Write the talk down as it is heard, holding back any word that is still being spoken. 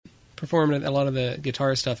performed a lot of the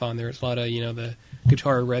guitar stuff on there. It's a lot of, the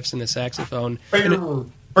guitar riffs and the saxophone. And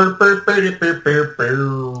that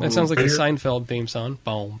sounds like the Seinfeld theme song.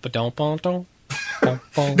 Boom, ba-dum, bum, dum. No,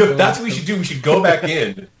 that's what we should do. We should go back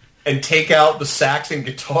in and take out the sax and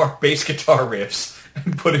bass guitar riffs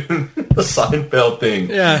and put in the Seinfeld thing.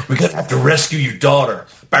 Yeah. We're going to have to rescue your daughter.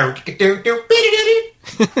 After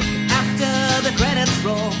the credits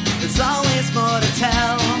roll, there's always more to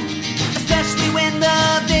tell. Especially when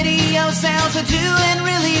the video sales are doing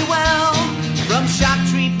really well. From Shock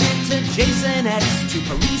Treatment to Jason X to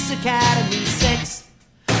Police Academy 6.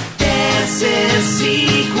 This is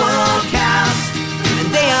Sequel Cast, and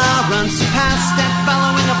they are unsurpassed at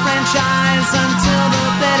following a franchise until the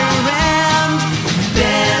bitter end.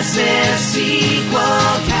 This is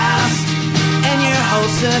Sequel Cast, and your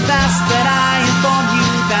hosts have asked that I inform you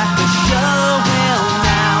that the show will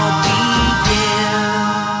now begin.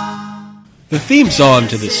 The theme song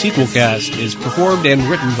to the Sequel Cast is performed and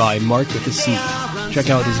written by Mark with a C. Check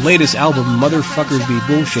out his latest album, Motherfuckers Be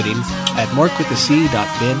Bullshitting, at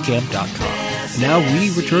markwithac.bandcamp.com. And now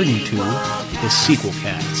we return you to the Sequel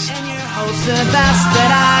Cast. And your hosts have asked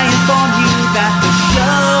that I inform you that the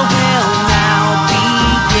show will now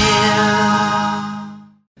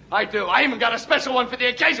begin. I do. I even got a special one for the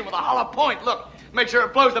occasion with a hollow point. Look, make sure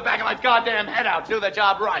it blows the back of my goddamn head out. Do the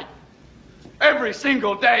job right. Every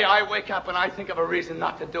single day I wake up and I think of a reason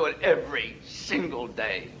not to do it. Every single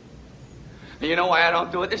day. And you know why I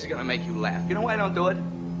don't do it? This is going to make you laugh. You know why I don't do it?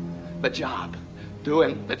 The job.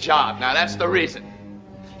 Doing the job. Now, that's the reason.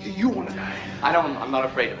 You want to die? I'm not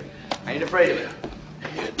afraid of it. I ain't afraid of it.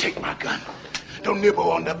 Here, take my gun. Don't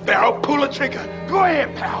nibble on the barrel. Pull the trigger. Go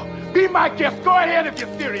ahead, pal. Be my guest. Go ahead if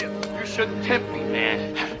you're serious. You shouldn't tempt me,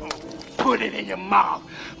 man. Put it in your mouth.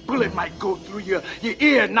 Bullet might go through your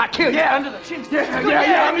ear and not kill you. Yeah, under the chin.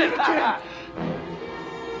 Yeah, under the chin.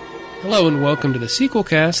 Hello and welcome to the Sequel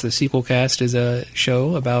Cast. The Sequel Cast is a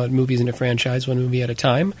show about movies in a franchise, one movie at a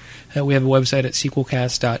time. We have a website at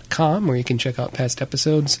sequelcast.com where you can check out past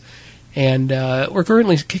episodes. And we're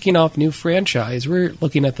currently kicking off a new franchise. We're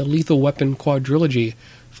looking at the Lethal Weapon quadrilogy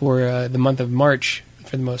for the month of March,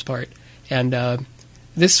 for the most part. And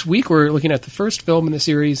this week we're looking at the first film in the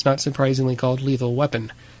series, not surprisingly called Lethal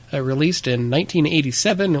Weapon. Released in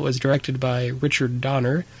 1987, it was directed by Richard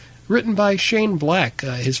Donner. Written by Shane Black,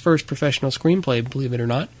 his first professional screenplay, believe it or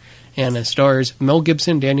not, and it stars Mel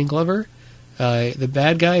Gibson, Danny Glover. The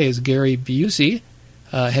bad guy is Gary Busey.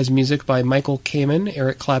 Has music by Michael Kamen,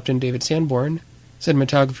 Eric Clapton, David Sanborn.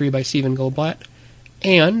 Cinematography by Stephen Goldblatt.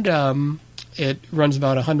 And it runs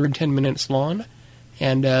about 110 minutes long.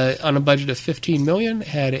 And on a budget of $15 million,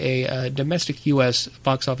 had a domestic U.S.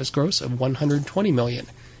 box office gross of $120 million.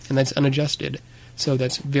 And that's unadjusted. So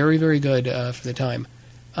that's very, very good for the time.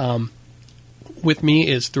 With me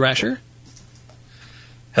is Thrasher.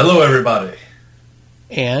 Hello, everybody.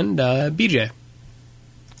 And BJ.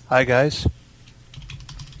 Hi, guys.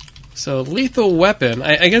 So, Lethal Weapon.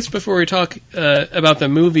 I guess before we talk about the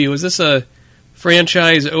movie, was this a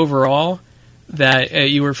franchise overall that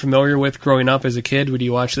you were familiar with growing up as a kid? Would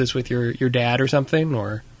you watch this with your dad or something?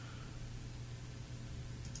 Or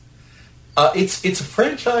it's a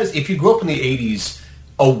franchise. If you grew up in the 80s,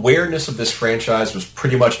 awareness of this franchise was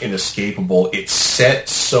pretty much inescapable. It set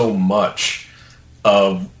so much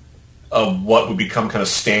of what would become kind of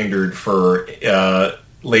standard for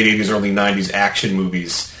late 80s, early 90s action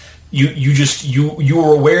movies. You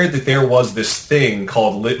were aware that there was this thing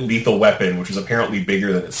called Lethal Weapon, which was apparently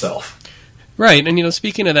bigger than itself. Right, and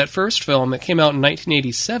speaking of that first film, it came out in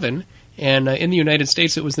 1987, and in the United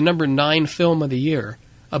States it was the number 9 film of the year.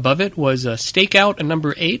 Above it was Stakeout at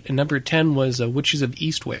number 8, and number 10 was Witches of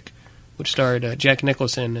Eastwick, which starred Jack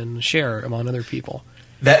Nicholson and Cher, among other people.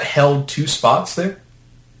 That held 2 spots there?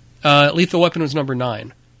 Lethal Weapon was number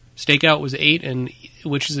 9. Stakeout was 8, and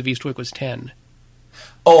Witches of Eastwick was 10.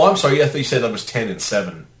 Oh, I'm sorry. I thought you said that was 10 and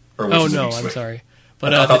 7. Or Witches of Eastwick. I'm sorry.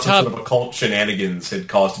 But I thought the top some sort of occult shenanigans had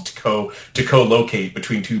caused it to co-locate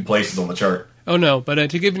between 2 places on the chart. Oh, no, but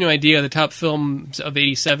to give you an idea, the top films of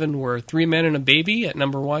 87 were Three Men and a Baby at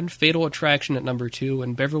number 1, Fatal Attraction at number 2,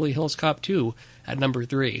 and Beverly Hills Cop 2 at number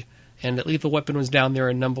 3. And Lethal Weapon was down there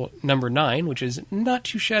at number 9, which is not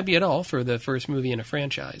too shabby at all for the first movie in a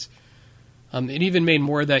franchise. It even made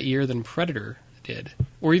more that year than Predator did,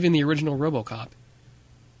 or even the original RoboCop.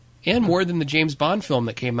 And more than the James Bond film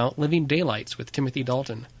that came out, Living Daylights, with Timothy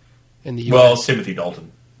Dalton in the U.S. Well, Timothy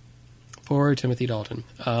Dalton. Poor Timothy Dalton.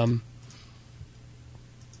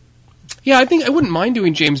 Yeah, I think I wouldn't mind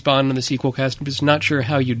doing James Bond on the sequel cast. I'm just not sure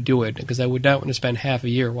how you'd do it, because I would not want to spend half a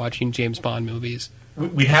year watching James Bond movies.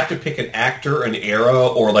 We'd have to pick an actor, an era,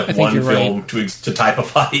 or like one film right. to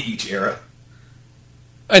typify each era.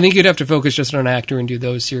 I think you'd have to focus just on an actor and do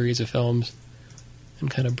those series of films and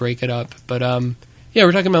kind of break it up. But yeah,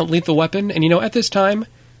 we're talking about Lethal Weapon. And, at this time,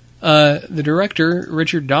 the director,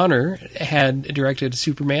 Richard Donner, had directed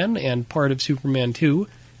Superman and part of Superman 2,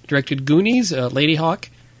 directed Goonies, Ladyhawke,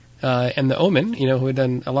 and The Omen, who had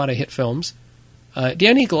done a lot of hit films.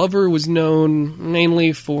 Danny Glover was known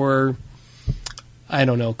mainly for, I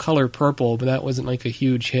don't know, Color Purple, but that wasn't like a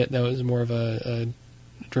huge hit. That was more of a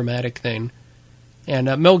dramatic thing.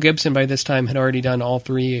 And Mel Gibson, by this time, had already done all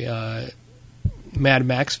three Mad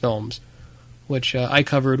Max films, which I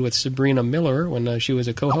covered with Sabrina Miller when she was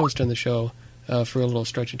a co-host on the show for a little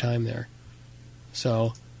stretch of time there.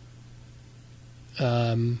 So,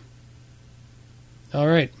 all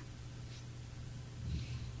right.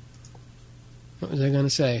 What was I going to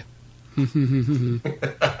say?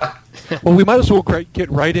 Well, we might as well get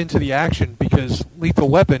right into the action, because Lethal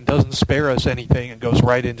Weapon doesn't spare us anything and goes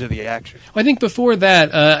right into the action. Well, I think before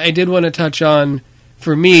that, I did want to touch on,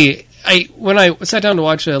 for me, when I sat down to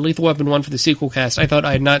watch Lethal Weapon 1 for the sequel cast, I thought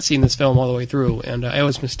I had not seen this film all the way through, and I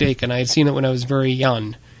was mistaken. I had seen it when I was very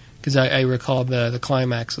young, because I recalled the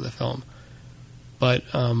climax of the film. But,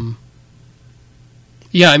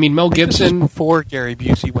 yeah, I mean, Mel Gibson... This is before Gary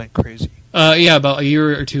Busey went crazy. Yeah, about a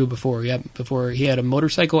year or two before. Yeah, before he had a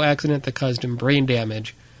motorcycle accident that caused him brain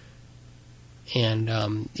damage.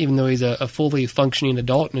 And even though he's a fully functioning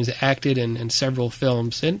adult and has acted in several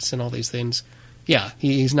films since and all these things, yeah,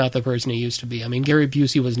 he's not the person he used to be. I mean, Gary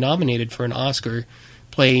Busey was nominated for an Oscar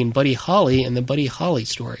playing Buddy Holly in the Buddy Holly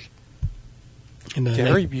story. And,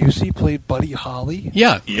 Gary Busey played Buddy Holly?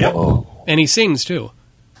 Yeah. Yep. And he sings, too.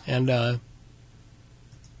 And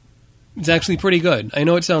it's actually pretty good. I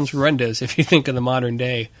know it sounds horrendous if you think of the modern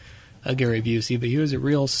day Gary Busey, but he was a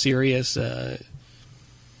real serious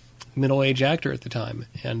middle-aged actor at the time.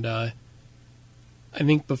 And I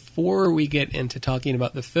think before we get into talking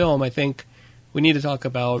about the film, I think we need to talk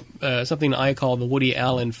about something I call the Woody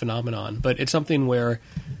Allen phenomenon. But it's something where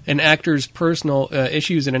an actor's personal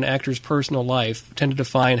issues in an actor's personal life tend to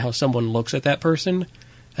define how someone looks at that person.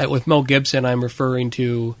 With Mel Gibson, I'm referring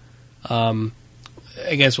to...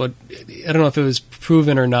 I guess I don't know if it was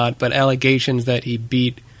proven or not, but allegations that he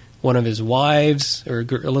beat one of his wives or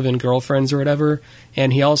live-in girlfriends or whatever,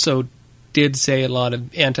 and he also did say a lot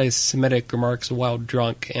of anti-Semitic remarks while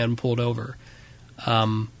drunk and pulled over.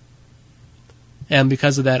 And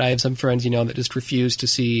because of that, I have some friends, that just refuse to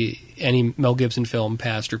see any Mel Gibson film,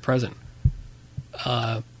 past or present.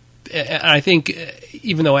 And I think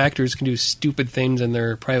even though actors can do stupid things in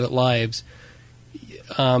their private lives,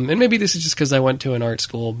 and maybe this is just because I went to an art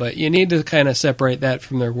school, but you need to kind of separate that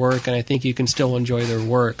from their work, and I think you can still enjoy their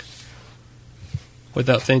work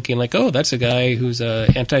without thinking like, oh, that's a guy who's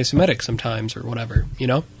anti-Semitic sometimes or whatever,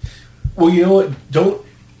 Well, you know what? Don't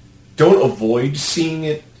avoid seeing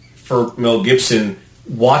it for Mel Gibson.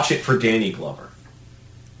 Watch it for Danny Glover.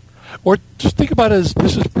 Or just think about it as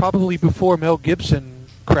this is probably before Mel Gibson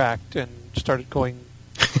cracked and started going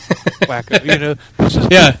wacko. This is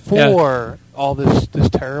before all this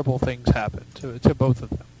terrible things happened to both of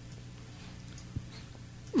them.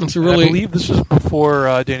 It's I believe this is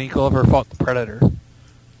before Danny Glover fought the Predator.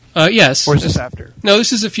 Yes. Or is this after? No,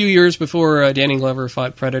 this is a few years before Danny Glover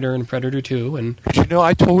fought Predator and Predator 2. And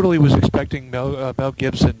I totally was expecting Mel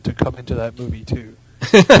Gibson to come into that movie too.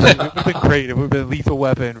 It would have been great. It would have been Lethal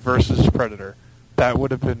Weapon versus Predator. That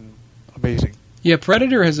would have been amazing. Yeah,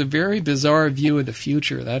 Predator has a very bizarre view of the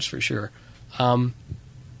future, that's for sure.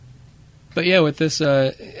 But yeah, with this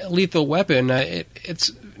Lethal Weapon,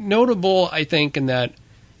 it's notable, I think, in that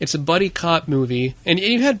it's a buddy cop movie. And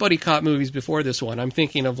you've had buddy cop movies before this one. I'm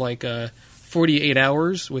thinking of like 48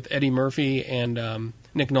 Hours with Eddie Murphy and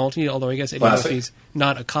Nick Nolte, although I guess Eddie Murphy's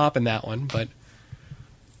not a cop in that one, but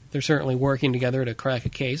they're certainly working together to crack a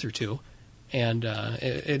case or two. And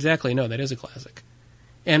exactly, no, that is a classic.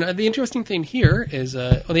 And the interesting thing here is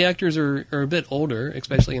the actors are a bit older,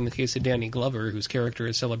 especially in the case of Danny Glover, whose character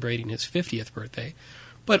is celebrating his 50th birthday.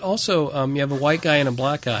 But also, you have a white guy and a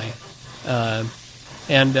black guy.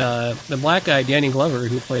 And the black guy, Danny Glover,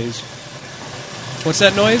 who plays... What's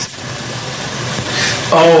that noise?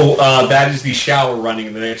 Oh, that is the shower running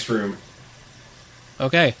in the next room.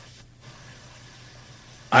 Okay.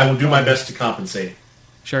 I will do my best to compensate.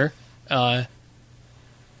 Sure.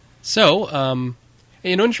 So,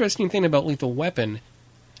 an interesting thing about Lethal Weapon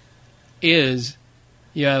is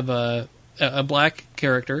you have a black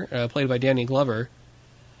character played by Danny Glover,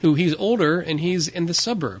 who he's older and he's in the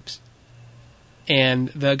suburbs. And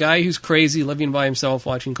the guy who's crazy living by himself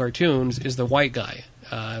watching cartoons is the white guy,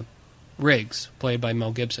 Riggs, played by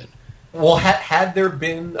Mel Gibson. Well, had there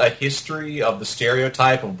been a history of the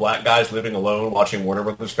stereotype of black guys living alone watching Warner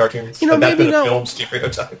Brothers cartoons? Had that maybe been a film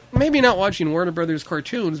stereotype? Maybe not watching Warner Brothers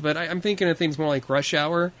cartoons, but I'm thinking of things more like Rush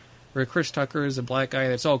Hour, where Chris Tucker is a black guy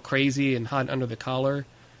that's all crazy and hot under the collar.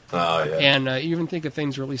 Oh, yeah. And you even think of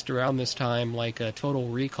things released around this time, like Total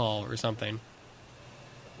Recall or something,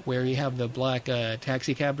 where you have the black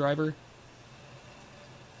taxi cab driver.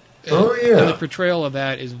 Oh, yeah. And the portrayal of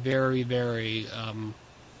that is very, very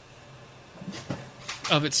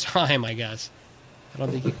of its time, I guess. I don't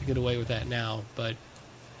think you could get away with that now, but...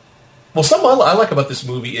 Well, something I like about this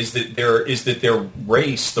movie is that their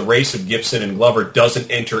race, the race of Gibson and Glover,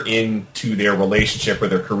 doesn't enter into their relationship or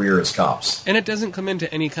their career as cops. And it doesn't come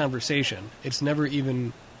into any conversation. It's never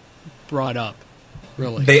even brought up,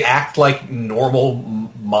 really. They act like normal,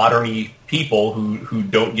 modern-y people who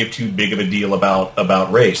don't give too big of a deal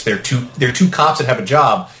about race. They're two cops that have a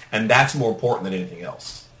job, and that's more important than anything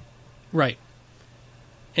else. Right.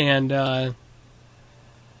 And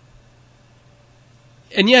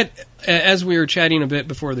yet, as we were chatting a bit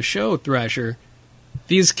before the show, Thrasher,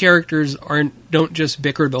 these characters don't just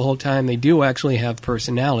bicker the whole time. They do actually have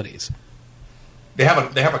personalities. They have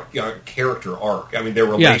a character arc. I mean, their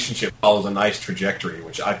relationship follows a nice trajectory,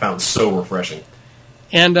 which I found so refreshing.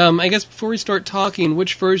 And I guess before we start talking,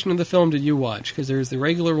 which version of the film did you watch? Because there's the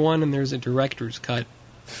regular one and there's a director's cut.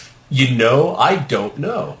 I don't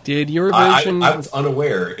know. Did your version... I was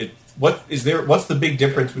unaware. What's the big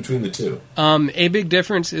difference between the two? A big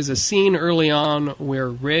difference is a scene early on where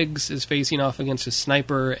Riggs is facing off against a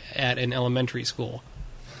sniper at an elementary school.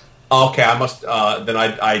 Okay, I must. Then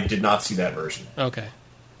I did not see that version. Okay.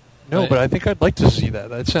 No, but I think I'd like to see that.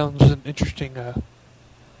 That sounds an interesting...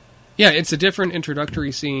 Yeah, it's a different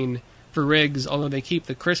introductory scene for Riggs, although they keep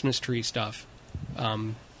the Christmas tree stuff,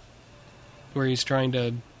 where he's trying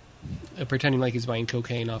to... pretending like he's buying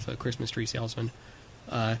cocaine off a Christmas tree salesman.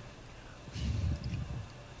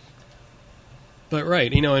 But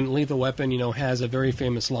right, and Lethal Weapon, has a very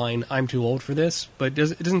famous line, "I'm too old for this," but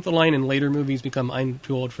doesn't the line in later movies become "I'm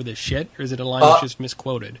too old for this shit," or is it a line that's just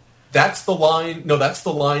misquoted? That's the line. No, that's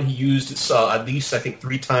the line he used at least, I think,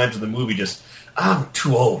 3 times in the movie. Just, "I'm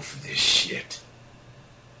too old for this shit."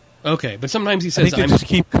 Okay, but sometimes he says, I think they just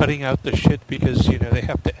keep cutting out the shit because, they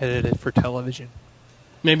have to edit it for television.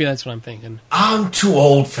 Maybe that's what I'm thinking. "I'm too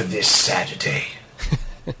old for this Saturday."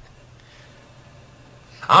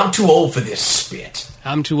 "I'm too old for this spit."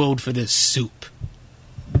 "I'm too old for this soup."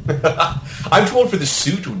 "I'm too old for this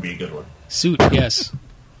suit" would be a good one. Suit, yes.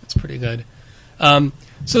 That's pretty good.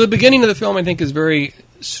 So the beginning of the film, I think, is very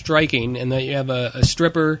striking in that you have a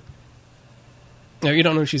stripper. Now, you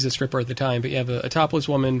don't know she's a stripper at the time, but you have a topless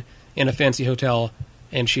woman in a fancy hotel,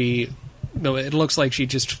 and it looks like she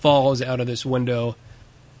just falls out of this window.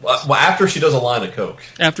 Well, after she does a line of coke.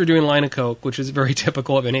 After doing a line of coke, which is very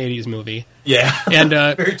typical of an 80s movie. Yeah, and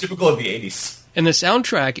very typical of the 80s. And the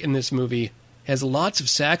soundtrack in this movie has lots of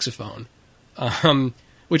saxophone,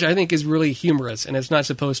 which I think is really humorous, and it's not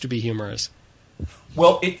supposed to be humorous.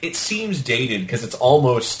 Well, it seems dated because it's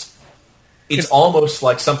almost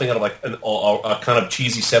like something out of like a kind of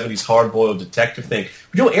cheesy 70s hard-boiled detective thing.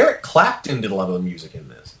 But, Eric Clapton did a lot of the music in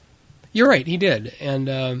this. You're right, he did,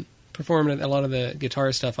 and performed a lot of the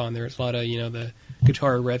guitar stuff on there. It's a lot of, the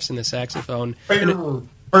guitar riffs and the saxophone. And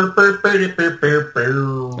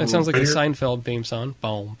that sounds like a Seinfeld theme song.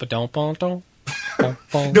 Boom, ba-dum, ba-dum.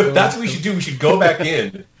 No, that's what we should do. We should go back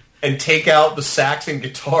in and take out the sax and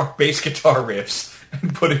bass guitar riffs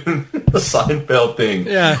and put in the Seinfeld thing.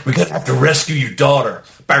 Yeah. We're going to have to rescue your daughter.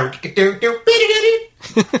 But,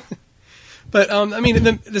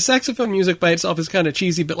 the saxophone music by itself is kind of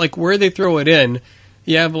cheesy, but, like, where they throw it in,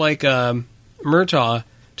 you have, like, Murtaugh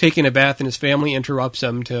taking a bath and his family interrupts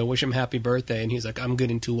him to wish him happy birthday, and he's like, "I'm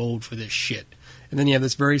getting too old for this shit." And then you have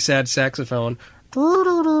this very sad saxophone. And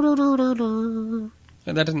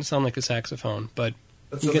that doesn't sound like a saxophone, but...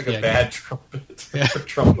 That sounds like a bad trumpet. Yeah.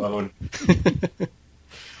 Trombone.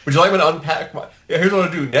 Would you like me to unpack my... Yeah, here's what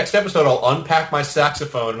I'll do. Next episode, I'll unpack my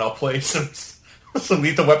saxophone and I'll play some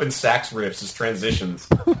Lethal Weapon sax riffs as transitions.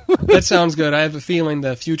 That sounds good. I have a feeling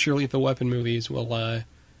the future Lethal Weapon movies will...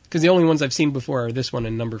 Because the only ones I've seen before are this one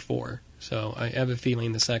and number 4. So I have a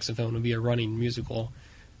feeling the saxophone will be a running musical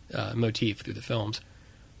motif through the films.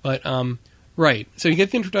 But, right. So you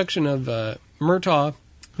get the introduction of Murtaugh,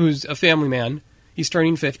 who's a family man. He's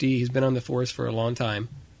turning 50. He's been on the force for a long time.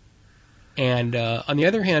 And on the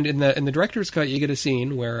other hand, in the director's cut, you get a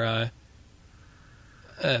scene where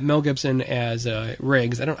Mel Gibson as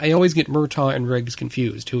Riggs. I always get Murtaugh and Riggs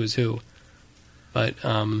confused. Who is who? but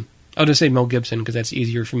I'll just say Mel Gibson because that's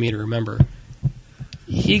easier for me to remember.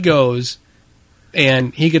 He goes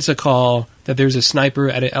and he gets a call that there's a sniper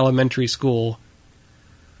at an elementary school,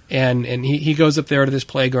 and he goes up there to this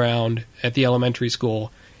playground at the elementary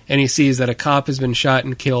school, and he sees that a cop has been shot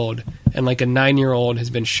and killed, and like a 9-year-old has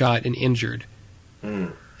been shot and injured.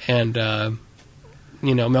 And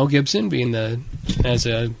Mel Gibson,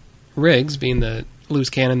 Riggs, being the loose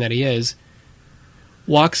cannon that he is,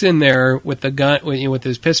 walks in there with the gun, with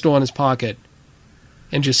his pistol in his pocket,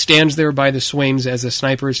 and just stands there by the swings as the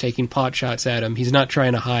sniper is taking pot shots at him. He's not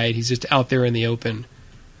trying to hide. He's just out there in the open.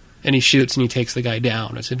 And he shoots and he takes the guy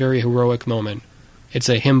down. It's a very heroic moment. It's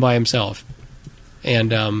him by himself. And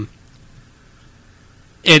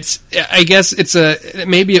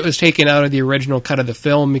maybe it was taken out of the original cut of the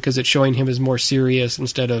film because it's showing him as more serious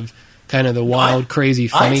instead of kind of the wild, crazy,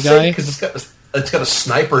 funny guy. Because it's got a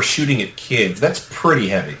sniper shooting at kids. That's pretty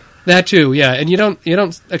heavy. That too, yeah. And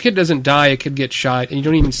a kid doesn't die, a kid gets shot, and you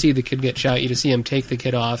don't even see the kid get shot. You just see him take the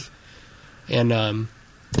kid off. And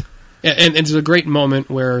it's a great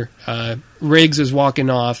moment where Riggs is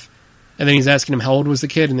walking off, and then he's asking him how old was the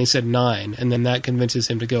kid, and they said 9. And then that convinces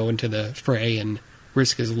him to go into the fray and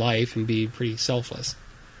risk his life and be pretty selfless.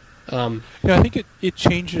 I think it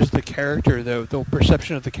changes the character, though, the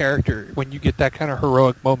perception of the character when you get that kind of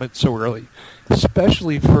heroic moment so early,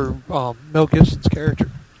 especially for Mel Gibson's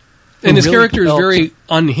character. And his character is very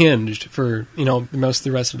unhinged for, most of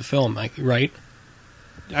the rest of the film, right?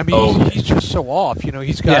 I mean, he's just so off. He's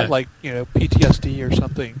got, PTSD or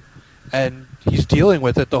something, and he's dealing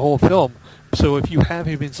with it the whole film. So if you have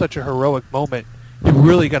him in such a heroic moment, you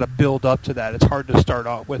really got to build up to that. It's hard to start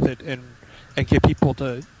off with it and get people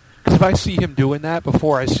to... Because if I see him doing that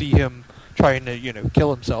before I see him trying to,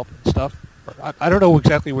 kill himself and stuff, I don't know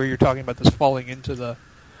exactly where you're talking about this falling into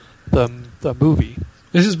the movie.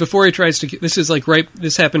 This is before he tries to... This is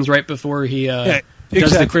this happens right before he does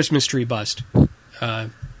the Christmas tree bust.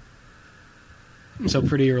 So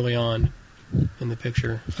pretty early on in the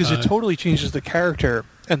picture. Because it totally changes the character,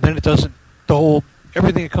 and then it doesn't...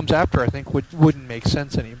 Everything that comes after, I think, wouldn't make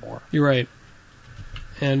sense anymore. You're right.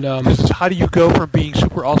 And because how do you go from being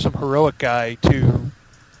super awesome heroic guy to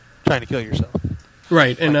trying to kill yourself?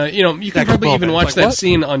 Right, and you can probably even watch that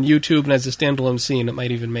scene on YouTube, and as a standalone scene, it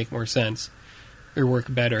might even make more sense or work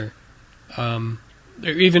better.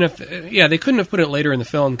 Even if, they couldn't have put it later in the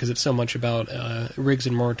film because it's so much about Riggs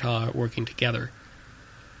and Murtaugh working together.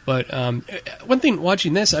 But one thing,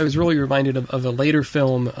 watching this, I was really reminded of a later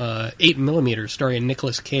film, 8mm, starring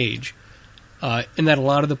Nicolas Cage, in that a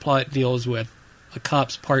lot of the plot deals with a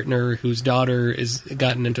cop's partner whose daughter is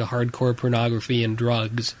gotten into hardcore pornography and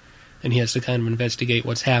drugs, and he has to kind of investigate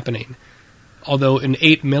what's happening. Although in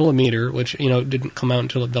 8mm, which didn't come out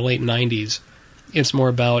until the late 90s, it's more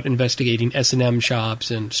about investigating S&M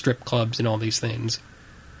shops and strip clubs and all these things.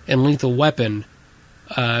 And Lethal Weapon,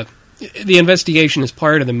 the investigation is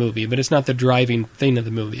part of the movie, but it's not the driving thing of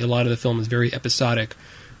the movie. A lot of the film is very episodic,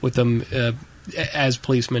 with them, as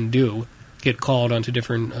policemen do, get called onto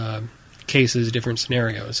different cases, different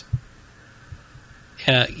scenarios.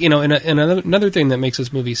 And another thing that makes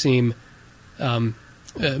this movie seem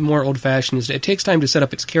more old-fashioned is it takes time to set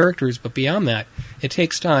up its characters, but beyond that, it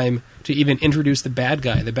takes time to even introduce the bad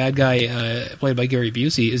guy. The bad guy, played by Gary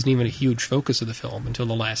Busey, isn't even a huge focus of the film until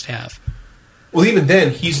the last half. Well, even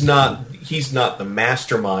then, he's not the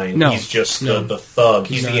mastermind. No, he's just the thug.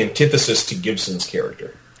 He's the antithesis to Gibson's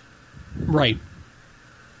character. Right.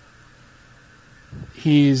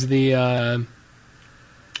 He's the...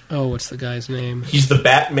 what's the guy's name? He's the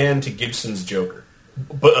Batman to Gibson's Joker,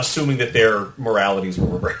 but assuming that their moralities were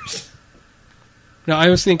reversed. No, I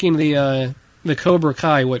was thinking the Cobra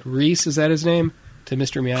Kai. What, Reese, is that his name? To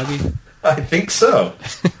Mr. Miyagi? I think so.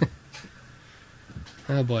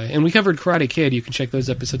 Oh boy. And we covered Karate Kid. You can check those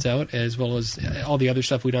episodes out, as well as all the other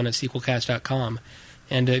stuff we've done at sequelcast.com.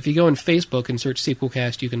 And if you go on Facebook and search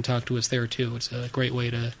Sequelcast, you can talk to us there too. It's a great way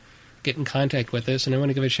to get in contact with us. And I want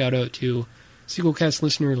to give a shout out to Sequelcast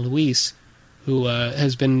listener Luis, who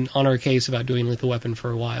has been on our case about doing Lethal Weapon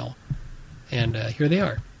for a while. And here they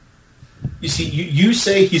are. You see, you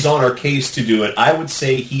say he's on our case to do it. I would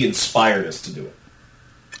say he inspired us to do it.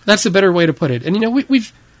 That's a better way to put it. And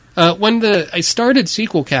we've when I started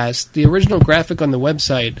Sequelcast, the original graphic on the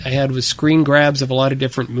website I had was screen grabs of a lot of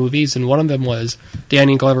different movies, and one of them was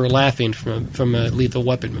Danny Glover laughing from a Lethal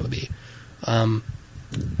Weapon movie.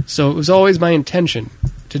 So it was always my intention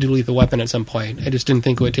to do Lethal Weapon at some point. I just didn't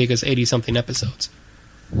think it would take us 80-something episodes.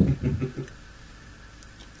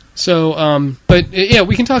 So, but yeah,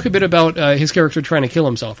 we can talk a bit about his character trying to kill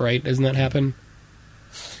himself, right? Doesn't that happen?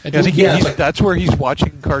 I think that's where he's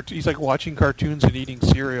watching he's like watching cartoons and eating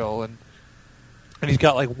cereal, and he's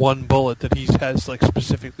got like one bullet that he has like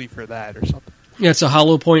specifically for that or something. Yeah, it's a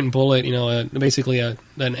hollow point bullet. Basically an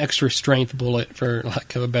extra strength bullet, for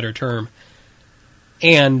lack of a better term.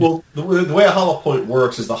 And well, the way a hollow point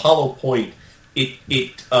works is the hollow point it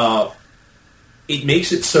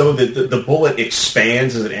makes it so that the bullet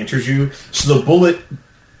expands as it enters you, so the bullet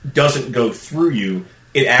doesn't go through you.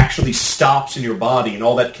 It actually stops in your body, and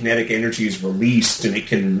all that kinetic energy is released, and it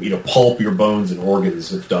can pulp your bones and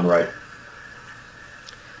organs if done right.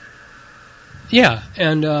 Yeah,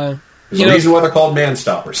 and there's a reason why they're called man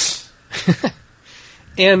stoppers.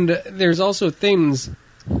 And there's also things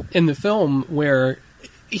in the film where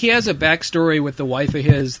he has a backstory with the wife of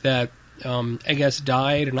his that I guess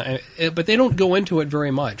died, but they don't go into it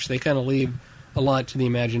very much. They kind of leave a lot to the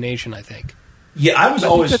imagination, I think. Yeah, I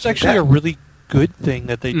think that's actually a really good thing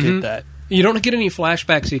that they did that. You don't get any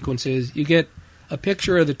flashback sequences. You get a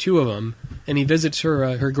picture of the two of them, and he visits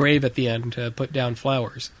her grave at the end to put down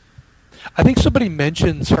flowers. I think somebody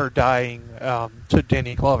mentions her dying to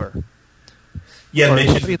Danny Glover. Yeah,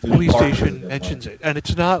 somebody at the police station mentions it, and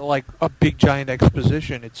it's not like a big giant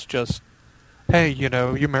exposition. It's just, hey, you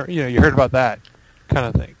heard about that kind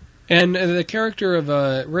of thing. And the character of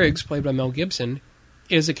Riggs, played by Mel Gibson,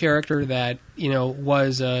 is a character that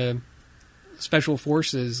was a special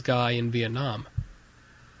forces guy in Vietnam,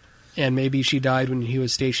 and maybe she died when he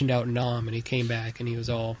was stationed out in Nam, and he came back and he was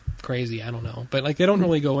all crazy. I don't know, but they don't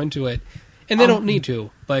really go into it, and they don't need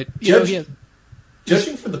to. But judging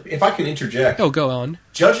from if I can interject, go on.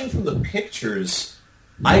 Judging from the pictures,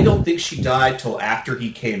 I don't think she died till after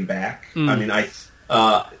he came back. I mean,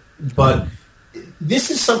 but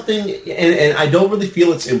this is something, and I don't really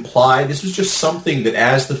feel it's implied. This was just something that,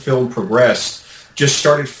 as the film progressed, just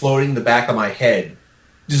started floating in the back of my head.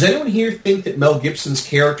 Does anyone here think that Mel Gibson's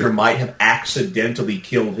character might have accidentally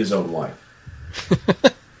killed his own wife?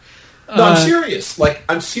 No, I'm serious.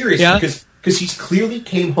 I'm serious, yeah? because he clearly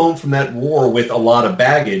came home from that war with a lot of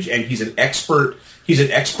baggage, and he's an expert. He's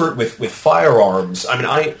an expert with firearms. I mean,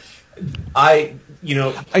 I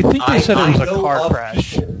think they said it was a car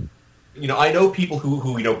crash. People, I know people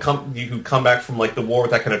who come back from the war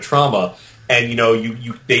with that kind of trauma, and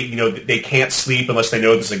they can't sleep unless they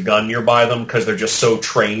know there's a gun nearby them, because they're just so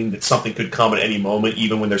trained that something could come at any moment,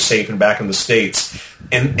 even when they're safe and back in the States.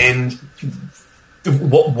 And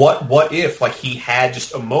what if he had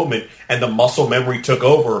just a moment and the muscle memory took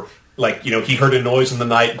over? He heard a noise in the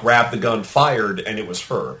night, grabbed the gun, fired, and it was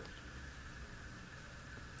her.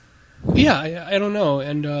 Yeah, I don't know.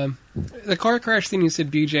 And the car crash thing you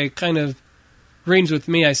said, BJ, kind of rings with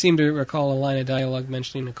me. I seem to recall a line of dialogue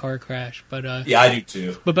mentioning a car crash. But yeah, I do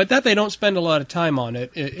too. But that they don't spend a lot of time on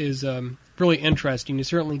it is really interesting. You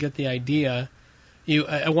certainly get the idea.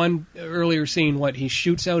 One earlier scene, he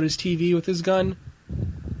shoots out his TV with his gun.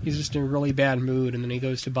 He's just in a really bad mood, and then he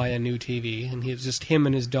goes to buy a new TV, and it's just him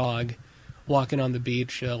and his dog walking on the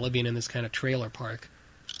beach, living in this kind of trailer park.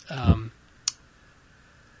 But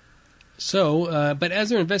as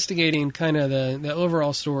they're investigating kind of the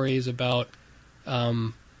overall stories about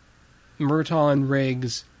Murtaugh and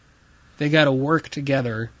Riggs, they got to work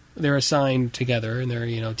together. They're assigned together, and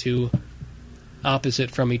they're two opposite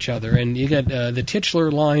from each other. And you get the titular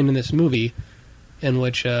line in this movie, in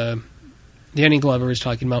which Danny Glover is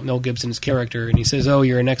talking about Mel Gibson's character, and he says, "Oh,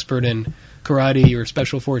 you're an expert in karate. You're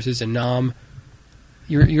special forces in Nam.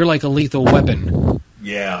 You're like a lethal weapon."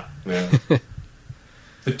 Yeah. The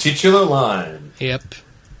titular line. Yep.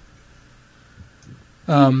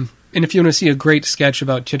 And if you want to see a great sketch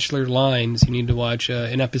about titular lines, you need to watch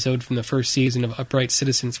an episode from the first season of Upright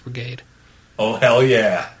Citizens Brigade. Oh, hell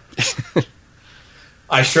yeah.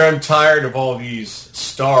 I sure am tired of all these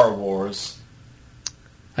Star Wars.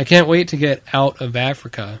 I can't wait to get out of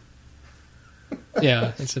Africa.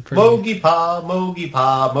 Yeah, it's a pretty... Mogi pa, mogi,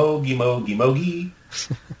 mogi, mogi.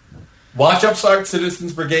 Watch Upright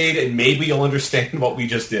Citizens Brigade, and maybe you'll understand what we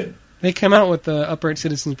just did. They came out with the Upright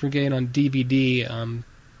Citizens Brigade on DVD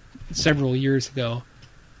several years ago.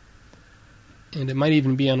 And it might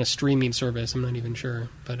even be on a streaming service, I'm not even sure.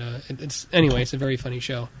 But it's a very funny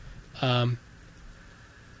show.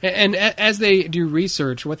 And as they do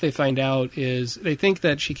research, what they find out is they think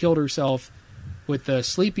that she killed herself with the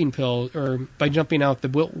sleeping pill, or by jumping out the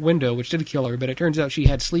window, which did kill her, but it turns out she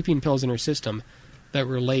had sleeping pills in her system that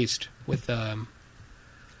were laced with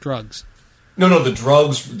drugs. No, the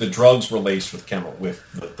drugs were laced with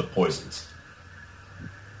the poisons.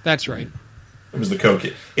 That's right. It was the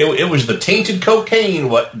cocaine. It was the tainted cocaine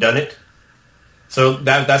what done it. So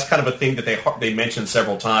that's kind of a thing that they mentioned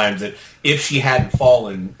several times, that if she hadn't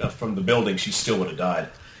fallen from the building, she still would have died.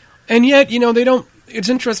 And yet, they don't. It's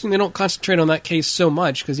interesting they don't concentrate on that case so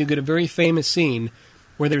much because you get a very famous scene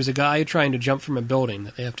where there's a guy trying to jump from a building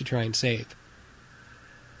that they have to try and save.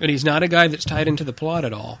 And he's not a guy that's tied into the plot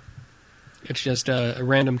at all. It's just a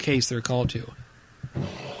random case they're called to.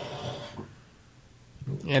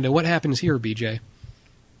 And what happens here, BJ?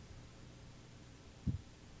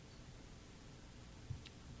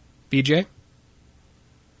 BJ?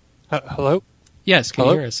 Hello? Yes, can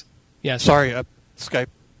Hello? you hear us? Yes. Sorry, Skype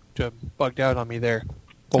bugged out on me there.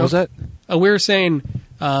 What was that? We were saying,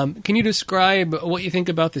 can you describe what you think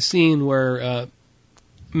about the scene where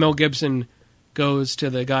Mel Gibson goes to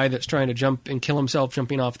the guy that's trying to jump and kill himself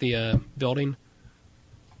jumping off the building?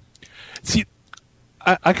 See,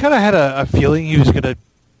 I kind of had a feeling he was going to...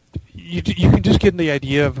 You can just get the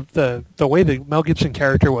idea of the way the Mel Gibson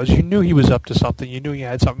character was. You knew he was up to something. You knew he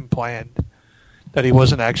had something planned. That he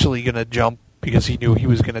wasn't actually going to jump because he knew he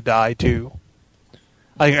was going to die, too.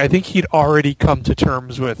 I think he'd already come to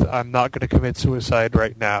terms with, I'm not going to commit suicide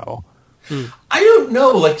right now. I don't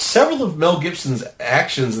know. Like, several of Mel Gibson's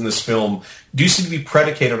actions in this film do seem to be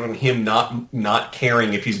predicated on him not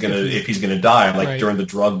caring if he's gonna die, like during the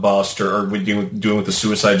drug bust or doing with the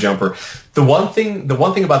suicide jumper. The one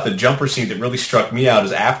thing about the jumper scene that really struck me out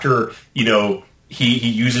is after he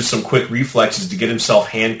uses some quick reflexes to get himself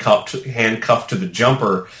handcuffed to the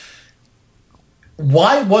jumper.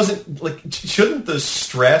 Why wasn't shouldn't the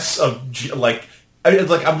stress of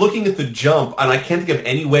I'm looking at the jump, and I can't think of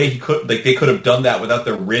any way they could have done that without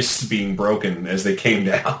their wrists being broken as they came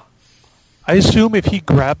down. I assume if he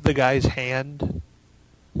grabbed the guy's hand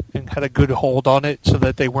and had a good hold on it so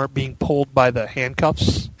that they weren't being pulled by the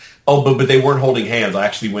handcuffs. Oh, but they weren't holding hands. I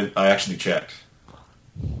actually checked.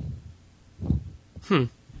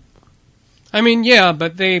 I mean, yeah,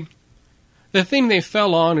 but the thing they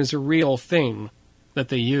fell on is a real thing that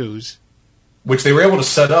they use. Which they were able to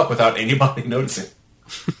set up without anybody noticing.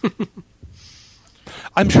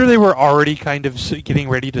 I'm sure they were already kind of getting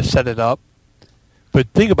ready to set it up. But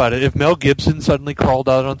think about it. If Mel Gibson suddenly crawled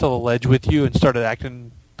out onto the ledge with you and started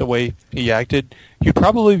acting the way he acted, you'd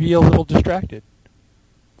probably be a little distracted.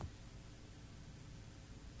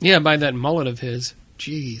 Yeah, by that mullet of his.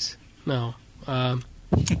 Jeez. No.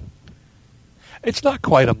 It's not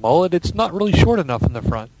quite a mullet. It's not really short enough in the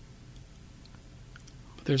front.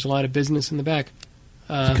 There's a lot of business in the back.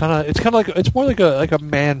 It's more like a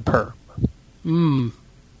man perm.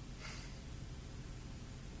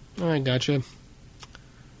 I gotcha.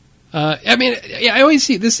 I mean, yeah, I always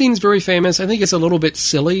see this scene's very famous. I think it's a little bit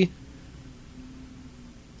silly,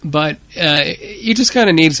 but you just kind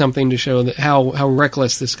of need something to show that how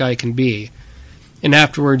reckless this guy can be. And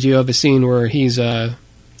afterwards, you have a scene where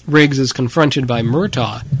Riggs is confronted by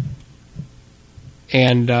Murtaugh,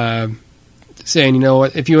 and saying, you know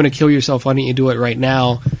what, if you want to kill yourself, why don't you do it right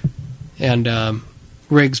now? And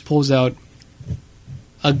Riggs pulls out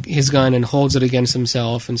his gun and holds it against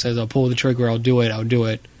himself and says, I'll pull the trigger, I'll do it.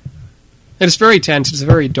 And it's very tense. It's a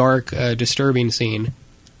very dark, disturbing scene.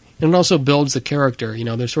 And it also builds the character.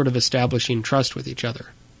 They're sort of establishing trust with each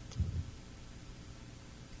other.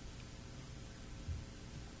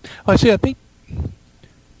 I see.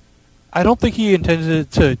 I don't think he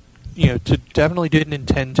intended to definitely didn't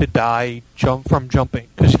intend to die from jumping.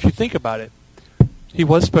 Because if you think about it, he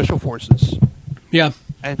was Special Forces. Yeah.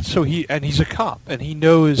 And so he's a cop, and he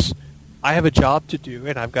knows I have a job to do,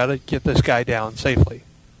 and I've got to get this guy down safely.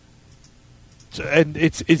 So, and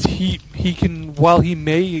he can, while he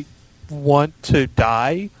may want to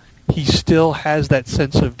die, he still has that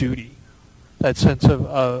sense of duty, that sense of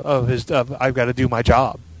I've got to do my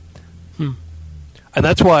job. And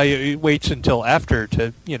that's why he waits until after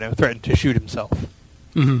to, threaten to shoot himself.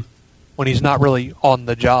 Mm-hmm. When he's not really on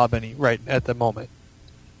the job right at the moment.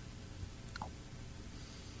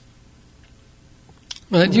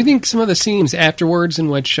 Do you think some of the scenes afterwards in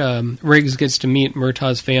which Riggs gets to meet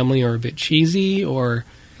Murtaugh's family are a bit cheesy, or?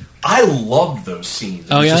 I loved those scenes.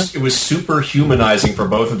 It was super humanizing for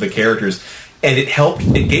both of the characters. And it helped.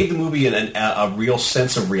 It gave the movie a real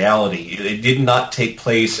sense of reality. It did not take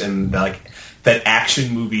place in that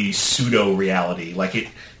action movie pseudo reality.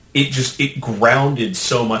 It grounded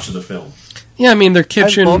so much of the film. Yeah, I mean, their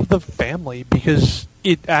kitchen. I love the family because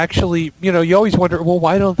it actually, you always wonder, well,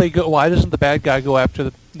 why doesn't the bad guy go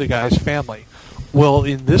after the guy's family? Well,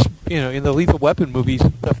 in this, in the Lethal Weapon movies,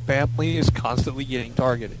 the family is constantly getting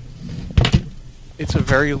targeted. It's a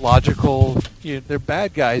very logical, their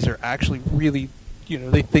bad guys are actually really,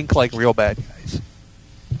 they think like real bad guys.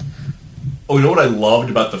 Oh, you know what I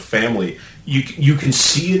loved about the family? You can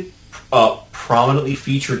see it prominently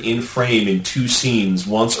featured in frame in two scenes,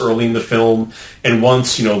 once early in the film and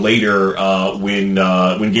once, later when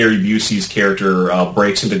Gary Busey's character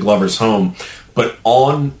breaks into Glover's home. But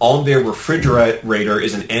on their refrigerator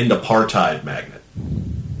is an end apartheid magnet.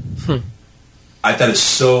 That is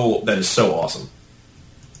so awesome.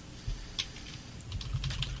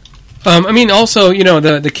 Also,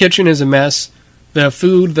 the kitchen is a mess. The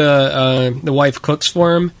food the wife cooks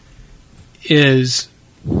for him is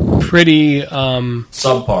pretty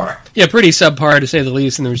subpar. Yeah, pretty subpar to say the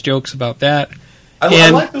least, and there's jokes about that. I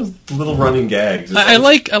like those little running gags. I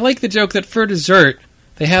like the joke that for dessert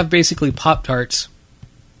they have basically Pop-Tarts.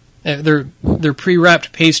 They're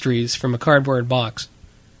pre-wrapped pastries from a cardboard box.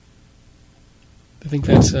 I think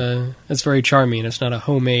that's very charming. It's not a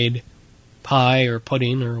homemade pie or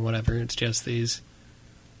pudding or whatever. It's just these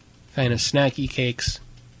kind of snacky cakes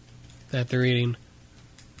that they're eating.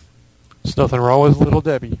 There's nothing wrong with Little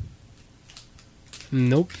Debbie.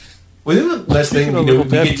 Nope. Well, the last thing we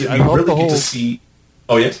really get to see.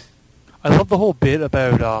 Oh yes. I love the whole bit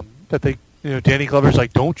about that they, Danny Glover's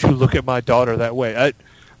like, "Don't you look at my daughter that way."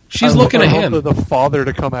 She's looking at him. The father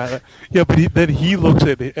to come at it. Yeah, but then he looks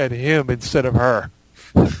at him instead of her.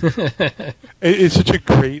 It's such a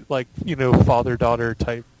great, father-daughter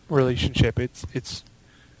type relationship. It's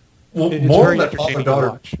more than that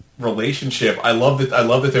father-daughter relationship. I love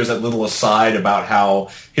that there's that little aside about how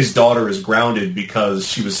his daughter is grounded because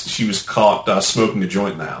she was caught smoking a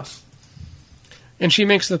joint in the house. And she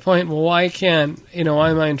makes the point, well, why am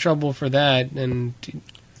I in trouble for that? And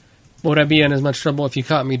would I be in as much trouble if you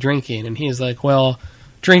caught me drinking? And he's like, well,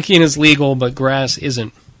 drinking is legal, but grass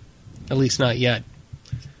isn't. At least not yet.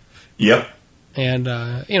 Yep. And,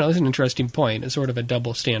 it's an interesting point. It's sort of a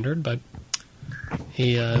double standard, but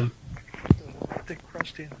he... the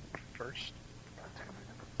crust in first.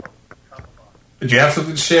 Did you have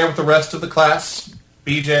something to share with the rest of the class,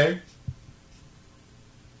 BJ?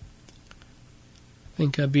 I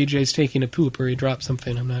think BJ's taking a poop or he dropped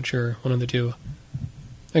something. I'm not sure. One of the two.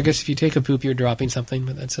 I guess if you take a poop, you're dropping something,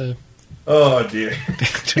 but that's a... Oh, dear.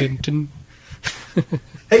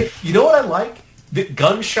 Hey, you know what I like? That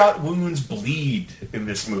gunshot wounds bleed in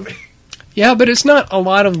this movie. Yeah, but it's not a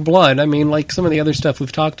lot of blood. I mean, like some of the other stuff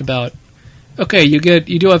we've talked about. Okay, you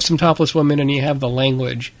do have some topless women and you have the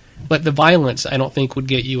language, but the violence I don't think would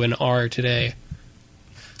get you an R today.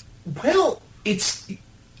 Well, it's...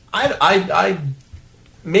 I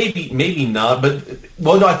maybe not, but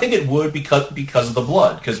no, I think it would because of the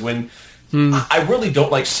blood. Because when I really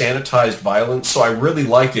don't like sanitized violence, so I really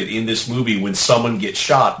liked it in this movie when someone gets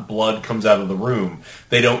shot, blood comes out of the room.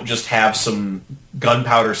 They don't just have some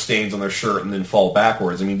gunpowder stains on their shirt and then fall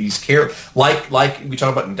backwards. I mean, these like we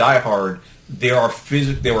talk about in Die Hard, there are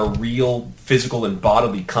real physical and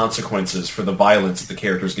bodily consequences for the violence that the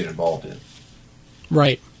characters get involved in.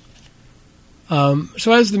 Right.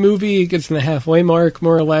 So as the movie gets in the halfway mark,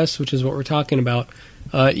 more or less, which is what we're talking about,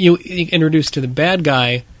 you introduced to the bad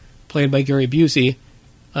guy, played by Gary Busey,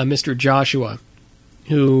 Mr. Joshua,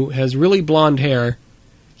 who has really blonde hair.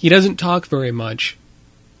 He doesn't talk very much.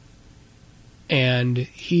 And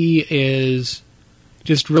he is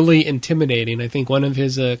just really intimidating. I think one of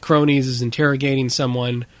his cronies is interrogating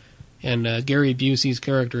someone, and Gary Busey's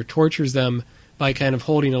character tortures them by kind of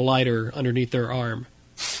holding a lighter underneath their arm.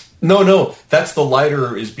 No, that's the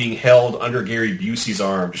lighter is being held under Gary Busey's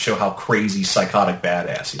arm to show how crazy, psychotic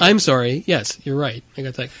badass he is. I'm sorry. Yes, you're right. I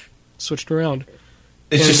got that switched around.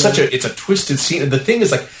 It's just it's a twisted scene. And the thing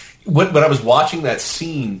is, like, when I was watching that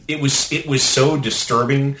scene, it was so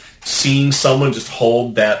disturbing seeing someone just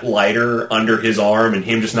hold that lighter under his arm and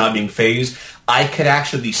him just not being phased. I could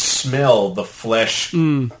actually smell the flesh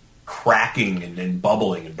cracking and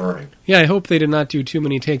bubbling and burning. Yeah, I hope they did not do too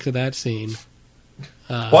many takes of that scene.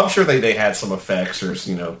 Well, I'm sure they had some effects or,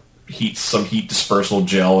 some heat dispersal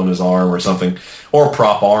gel in his arm or something, or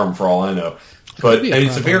prop arm for all I know. But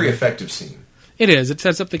it's a very effective scene. It is. It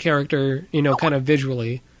sets up the character, kind of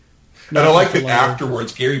visually. And I like that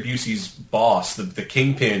afterwards, Gary Busey's boss, the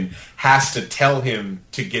Kingpin, has to tell him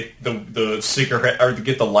to get the cigarette or to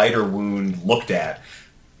get the lighter wound looked at,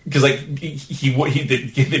 because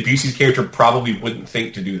the Busey's character probably wouldn't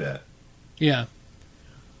think to do that. Yeah.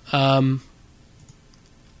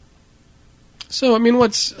 So, I mean,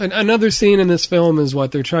 what's another scene in this film is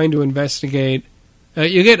what they're trying to investigate.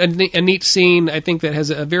 You get a neat scene, I think, that has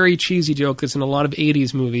a very cheesy joke that's in a lot of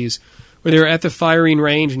 80s movies, where they're at the firing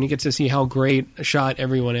range and you get to see how great a shot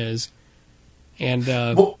everyone is. And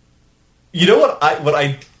well, you know what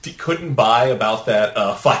I couldn't buy about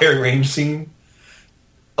that firing range scene?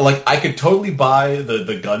 Like, I could totally buy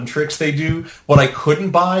the gun tricks they do. What I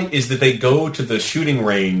couldn't buy is that they go to the shooting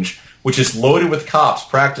range which is loaded with cops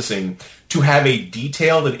practicing to have a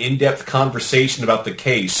detailed and in-depth conversation about the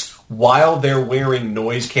case while they're wearing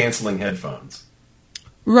noise-canceling headphones.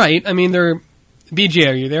 Right. I mean, they're... BJ,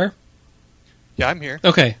 are you there? Yeah, I'm here.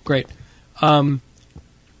 Okay, great.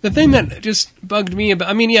 The thing that just bugged me about...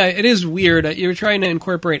 I mean, yeah, it is weird. You're trying to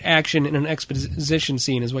incorporate action in an exposition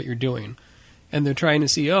scene is what you're doing. And they're trying to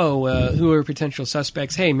see, who are potential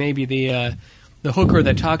suspects? Hey, maybe the hooker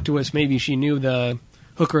that talked to us, maybe she knew the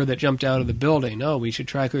hooker that jumped out of the building. Oh, we should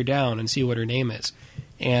track her down and see what her name is.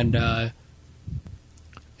 And...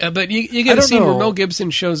 but you get a scene where Mel Gibson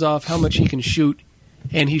shows off how much he can shoot,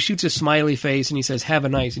 and he shoots a smiley face and he says, "Have a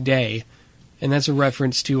nice day." And that's a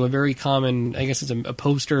reference to a very common, I guess it's a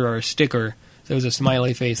poster or a sticker. There was a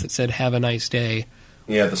smiley face that said, "Have a nice day."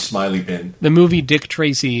 Yeah, the smiley pin. The movie Dick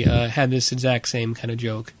Tracy had this exact same kind of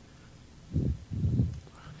joke.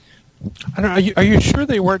 I don't know, are you sure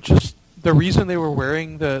they weren't just... The reason they were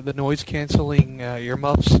wearing the noise-canceling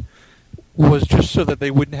earmuffs was just so that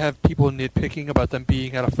they wouldn't have people nitpicking about them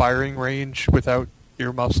being at a firing range without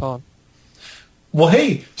earmuffs on? Well,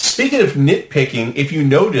 hey, speaking of nitpicking, if you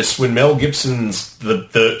notice when Mel Gibson's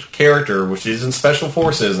the character, which is in Special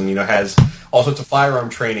Forces and has all sorts of firearm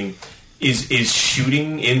training, is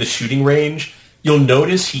shooting in the shooting range, you'll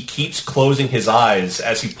notice he keeps closing his eyes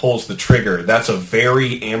as he pulls the trigger. That's a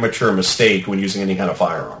very amateur mistake when using any kind of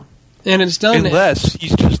firearm. And it's done... Unless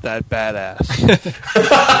he's just that badass.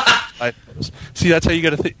 See, that's how you got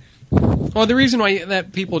to think. Well, the reason why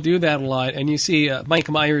that people do that a lot, and you see Mike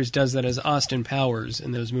Myers does that as Austin Powers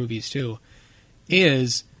in those movies too,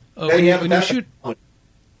 is when you shoot... What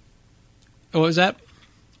was that?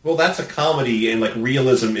 Well, that's a comedy, and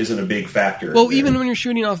realism isn't a big factor. Well, even when you're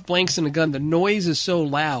shooting off blanks in a gun, the noise is so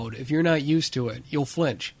loud. If you're not used to it, you'll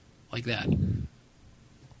flinch like that. And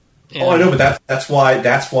I know, but that's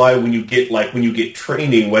why when you get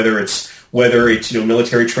training, whether it's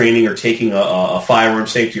military training or taking a firearm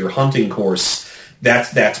safety or hunting course,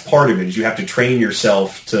 that's part of it. Is you have to train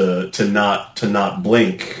yourself to not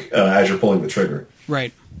blink as you're pulling the trigger.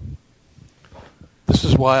 Right. This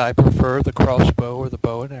is why I prefer the crossbow or the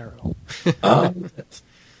bow and arrow.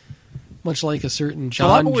 Much like a certain John J. A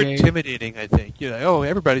lot more intimidating, I think. You're like, oh,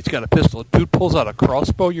 everybody's got a pistol. Dude pulls out a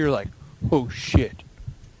crossbow. You're like, oh shit.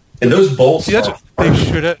 And those bolts. See, that's what they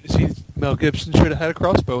should have. See, Mel Gibson should have had a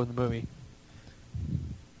crossbow in the movie,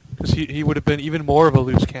 because he would have been even more of a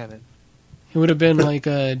loose cannon. He would have been like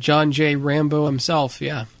John J. Rambo himself.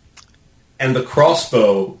 Yeah. And the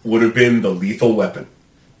crossbow would have been the lethal weapon.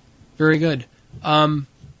 Very good.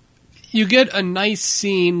 You get a nice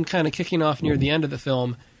scene kind of kicking off near the end of the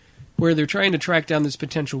film where they're trying to track down this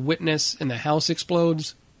potential witness and the house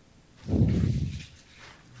explodes.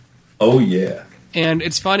 Oh, yeah. And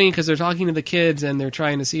it's funny because they're talking to the kids and they're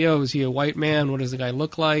trying to see, is he a white man? What does the guy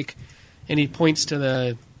look like? And he points to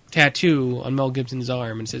the tattoo on Mel Gibson's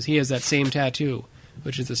arm and says he has that same tattoo,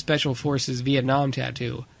 which is the Special Forces Vietnam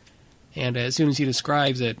tattoo. And as soon as he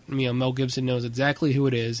describes it, Mel Gibson knows exactly who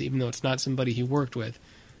it is, even though it's not somebody he worked with.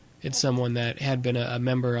 It's someone that had been a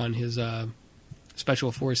member on his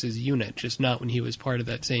Special Forces unit, just not when he was part of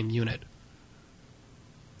that same unit.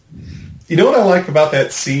 You know what I like about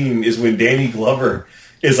that scene is when Danny Glover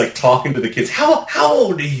is talking to the kids. How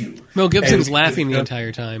old are you? Mel Gibson's laughing the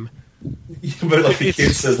entire time. But the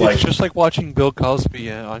kid says it's just like watching Bill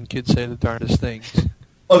Cosby on Kids Say the Darndest Things.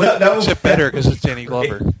 Oh, that was except better because it's Danny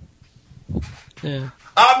Glover. Yeah.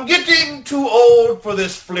 I'm getting too old for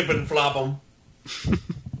this flippin' floppum.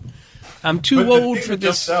 I'm too old for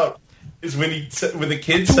this. Out is when the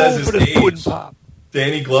kid says his age.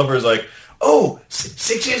 Danny Glover is like, "Oh,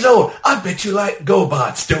 6 years old. I bet you like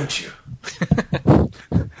GoBots, don't you?"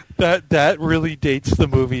 That really dates the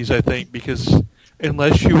movies, I think, because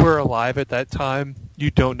unless you were alive at that time, you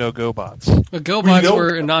don't know GoBots. But GoBots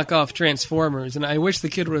were a knockoff Transformers, and I wish the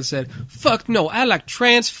kid would have said, "Fuck no, I like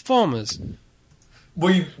Transformers."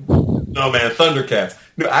 No, man, Thundercats.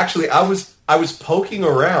 No, actually, I was poking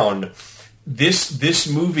around. This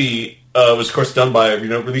movie was, of course, done by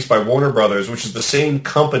released by Warner Brothers, which is the same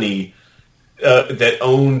company that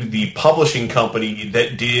owned the publishing company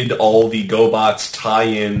that did all the GoBots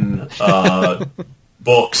tie-in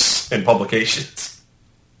books and publications.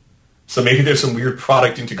 So maybe there's some weird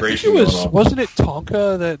product integration going on. Wasn't it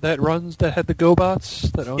Tonka that had the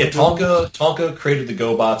GoBots? Tonka created the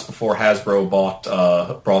GoBots before Hasbro bought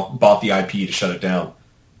the IP to shut it down.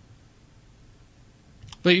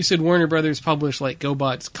 But you said Warner Brothers published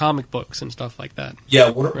GoBots comic books and stuff like that. Yeah,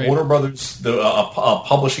 Warner Brothers, a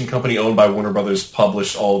publishing company owned by Warner Brothers,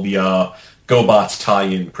 published all the GoBots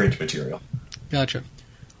tie-in print material. Gotcha.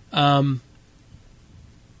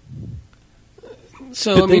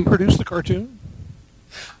 So Did they produce the cartoon?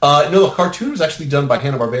 No, the cartoon was actually done by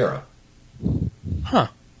Hanna-Barbera. Huh.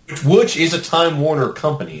 Which is a Time Warner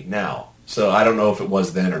company now. So I don't know if it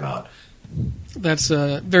was then or not. That's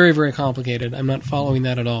very, very complicated. I'm not following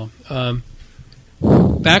that at all.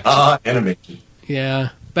 Back to animation. Yeah,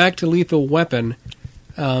 back to Lethal Weapon.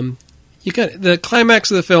 You got the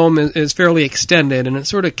climax of the film is fairly extended, and it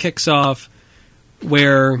sort of kicks off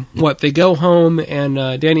where they go home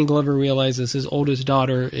and Danny Glover realizes his oldest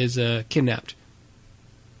daughter is kidnapped,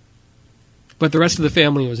 but the rest of the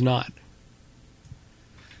family was not.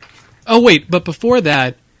 Oh wait, but before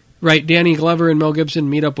that, right? Danny Glover and Mel Gibson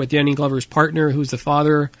meet up with Danny Glover's partner, who's the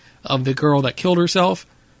father of the girl that killed herself,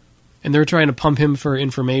 and they're trying to pump him for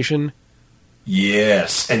information.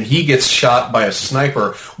 Yes, and he gets shot by a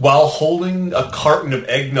sniper while holding a carton of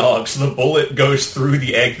eggnog, so the bullet goes through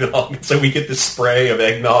the eggnog, so we get this spray of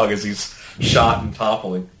eggnog as he's shot and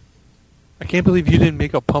toppling. I can't believe you didn't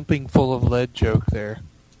make a pumping full of lead joke there.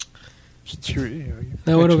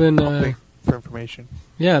 That would have been for information.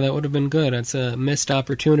 Yeah, that would have been good. That's a missed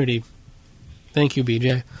opportunity. Thank you,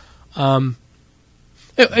 BJ.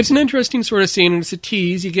 It's an interesting sort of scene, and it's a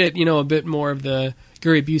tease. You get, a bit more of the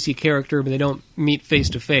Gary Busey character, but they don't meet face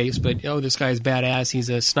to face. But, this guy's badass. He's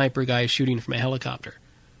a sniper guy shooting from a helicopter.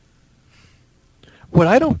 What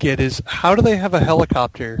I don't get is, how do they have a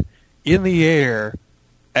helicopter in the air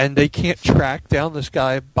and they can't track down this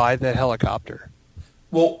guy by the helicopter?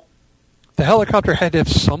 Well, the helicopter had to have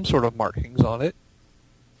some sort of markings on it.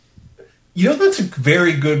 That's a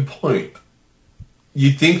very good point.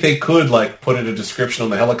 You'd think they could put in a description on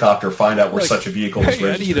the helicopter, find out where such a vehicle is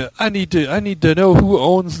registered. I need to know who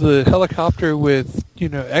owns the helicopter with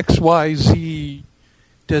XYZ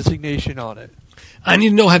designation on it. I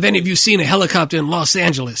need to know, have any of you seen a helicopter in Los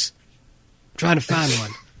Angeles? I'm trying to find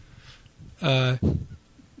one.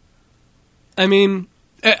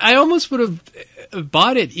 I almost would have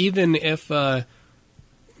bought it even if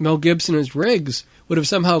Mel Gibson as Riggs would have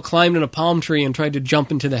somehow climbed in a palm tree and tried to jump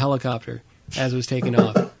into the helicopter as it was taking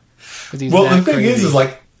off. Well, the thing is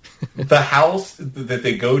the house that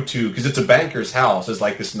they go to, because it's a banker's house, is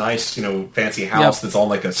this nice, fancy house that's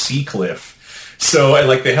on a sea cliff. So, and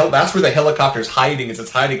that's where the helicopter's hiding, is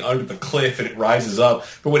it's hiding under the cliff and it rises up.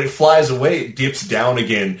 But when it flies away, it dips down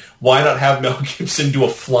again. Why not have Mel Gibson do a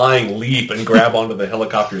flying leap and grab onto the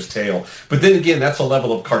helicopter's tail? But then again, that's a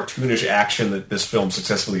level of cartoonish action that this film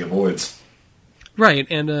successfully avoids. Right,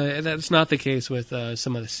 and that's not the case with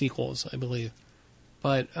some of the sequels, I believe.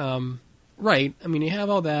 But, right, you have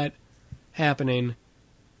all that happening,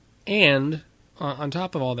 and on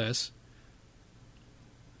top of all this,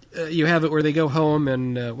 you have it where they go home,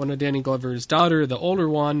 and one of Danny Glover's daughter, the older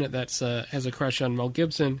one, that's has a crush on Mel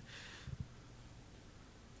Gibson,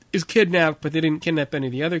 is kidnapped, but they didn't kidnap any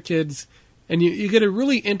of the other kids, and you get a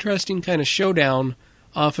really interesting kind of showdown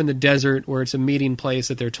off in the desert where it's a meeting place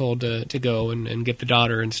that they're told to go and get the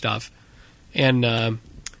daughter and stuff. And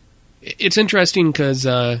it's interesting because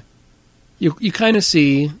you kind of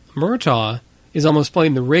see Murtaugh is almost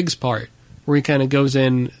playing the Riggs part, where he kind of goes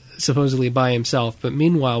in supposedly by himself, but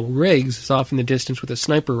meanwhile Riggs is off in the distance with a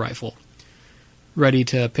sniper rifle, ready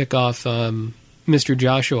to pick off Mr.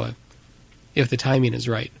 Joshua if the timing is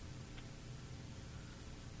right.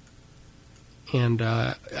 And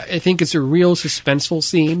I think it's a real suspenseful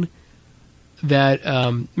scene that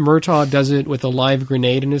Murtaugh does it with a live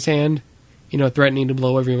grenade in his hand, threatening to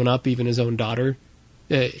blow everyone up, even his own daughter.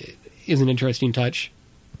 Is an interesting touch.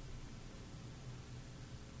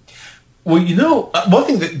 Well, one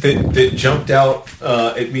thing that jumped out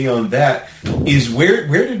at me on that is where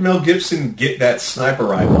did Mel Gibson get that sniper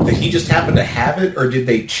rifle? Did he just happen to have it, or did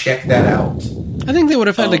they check that out? I think they would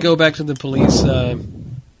have had to go back to the police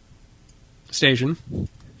station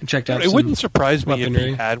and checked out. It wouldn't surprise me weaponry. If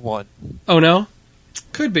he had one. Oh no,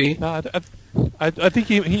 could be. No, I think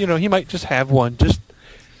he might just have one.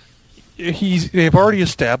 They've already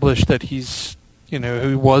established that he's he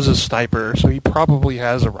was a sniper, so he probably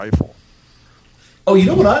has a rifle. Oh, you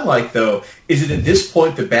know what I like, though, is that at this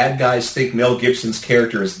point the bad guys think Mel Gibson's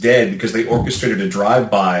character is dead because they orchestrated a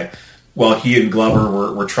drive-by while he and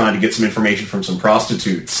Glover were trying to get some information from some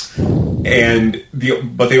prostitutes. But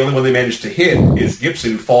the only one they managed to hit is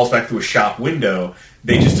Gibson, who falls back through a shop window.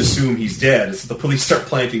 They just assume he's dead. So the police start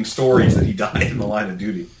planting stories that he died in the line of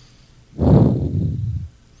duty.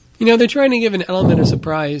 They're trying to give an element of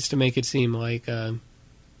surprise to make it seem like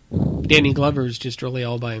Danny Glover's just really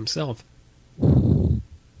all by himself.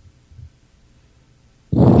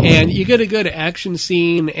 And you get a good action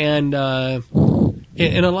scene, and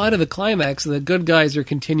in a lot of the climax, the good guys are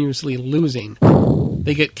continuously losing.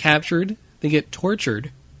 They get captured, they get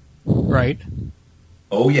tortured, right?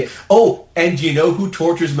 Oh, yeah. Oh, and do you know who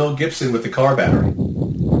tortures Mel Gibson with the car battery?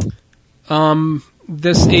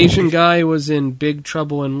 This Asian guy was in Big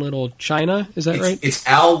Trouble in Little China. Is that right? It's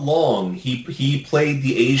Al Long. He played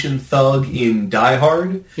the Asian thug in Die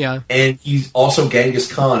Hard. Yeah. And he's also Genghis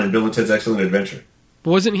Khan in Bill and Ted's Excellent Adventure.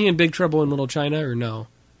 But wasn't he in Big Trouble in Little China, or no?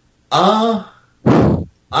 I'm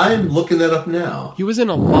looking that up now. He was in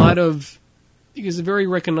a lot of... He has a very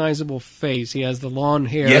recognizable face. He has the long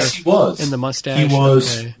hair. Yes, he was. And the mustache. He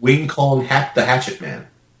was Wing Kong the Hatchet Man.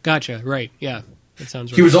 Gotcha, right, yeah. That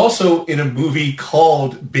sounds right. He was also in a movie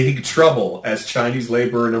called Big Trouble as Chinese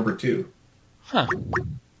laborer number 2. Huh.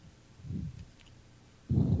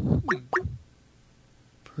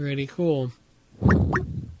 Pretty cool.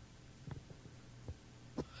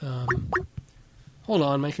 Hold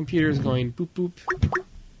on, my computer's going boop boop.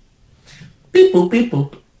 Beep boop, beep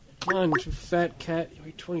boop. Come on, you fat cat. You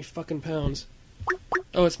weigh 20 fucking pounds.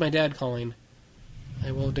 Oh, it's my dad calling.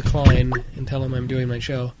 I will decline and tell him I'm doing my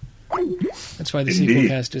show. That's why the sequel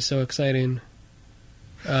cast is so exciting.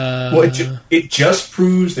 Well, it just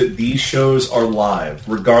proves that these shows are live,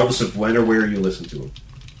 regardless of when or where you listen to them.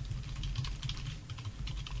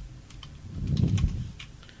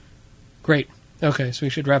 Great. Okay, so we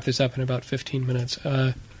should wrap this up in about 15 minutes.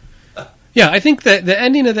 Yeah, I think that the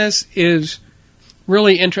ending of this is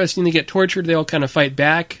really interesting. They get tortured. They all kind of fight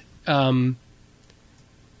back. And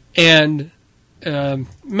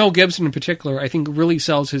Mel Gibson in particular, I think, really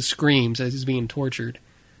sells his screams as he's being tortured.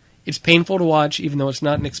 It's painful to watch, even though it's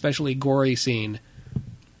not an especially gory scene.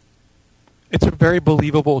 It's a very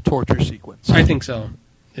believable torture sequence. I think so.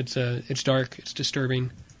 It's dark. It's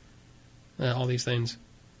disturbing. All these things.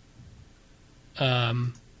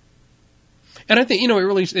 And I think,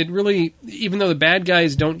 it really, even though the bad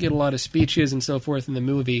guys don't get a lot of speeches and so forth in the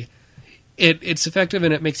movie, it's effective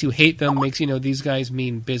and it makes you hate them, makes you know these guys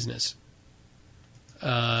mean business.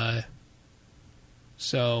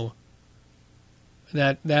 So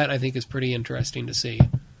that I think is pretty interesting to see.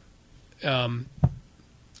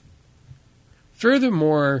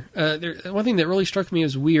 Furthermore, one thing that really struck me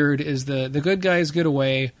as weird is the good guys get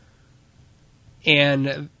away,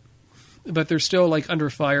 but they're still like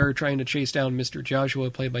under fire trying to chase down Mr.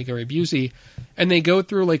 Joshua, played by Gary Busey, and they go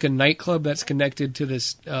through like a nightclub that's connected to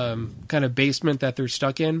this kind of basement that they're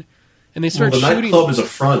stuck in. And they start shooting. The nightclub is a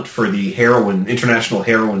front for the international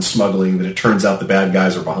heroin smuggling that it turns out the bad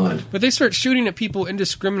guys are behind. But they start shooting at people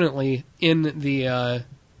indiscriminately in the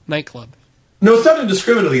nightclub. No, it's not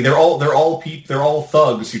indiscriminately. They're all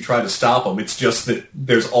thugs who try to stop them. It's just that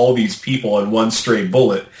there's all these people, and one stray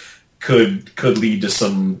bullet could lead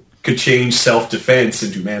to could change self-defense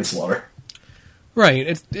into manslaughter.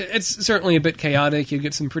 Right. It's certainly a bit chaotic. You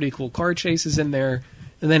get some pretty cool car chases in there,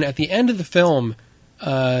 and then at the end of the film,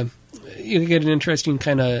 you get an interesting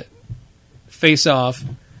kind of face-off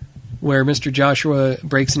where Mr. Joshua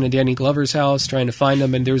breaks into Danny Glover's house trying to find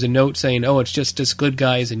him, and there's a note saying, "Oh, it's just us good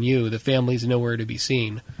guys and you. The family's nowhere to be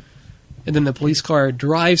seen." And then the police car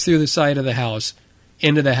drives through the side of the house,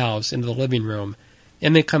 into the living room,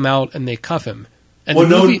 and they come out and they cuff him. And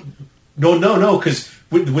no, because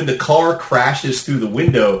when the car crashes through the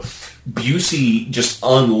window, Busey just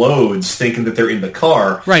unloads, thinking that they're in the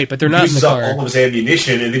car. Right, but they're not in the car. Uses up all of his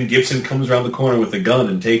ammunition, and then Gibson comes around the corner with a gun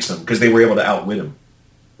and takes him, because they were able to outwit him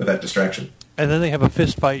with that distraction. And then they have a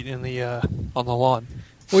fist fight on the lawn.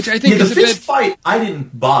 Which I think is the fist fight I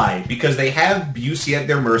didn't buy, because they have Busey at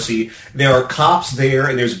their mercy. There are cops there,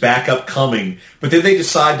 and there's backup coming. But then they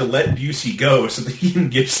decide to let Busey go so that he and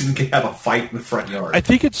Gibson can have a fight in the front yard. I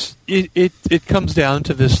think it comes down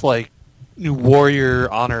to this like new warrior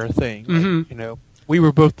honor thing. Mm-hmm. Like, we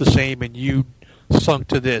were both the same, and you sunk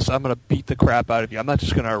to this. I'm going to beat the crap out of you. I'm not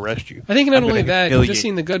just going to arrest you. I think not only that, you've just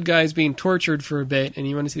seen the good guys being tortured for a bit, and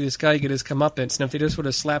you want to see this guy get his comeuppance. And if they just would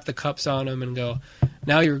have slapped the cuffs on him and go,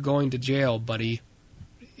 "Now you're going to jail, buddy,"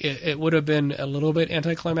 it would have been a little bit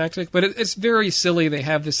anticlimactic. But it's very silly. They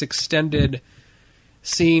have this extended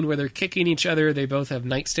scene where they're kicking each other. They both have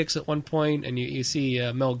nightsticks at one point, and you see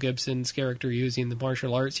Mel Gibson's character using the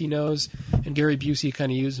martial arts he knows, and Gary Busey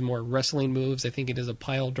kind of uses more wrestling moves. I think he does a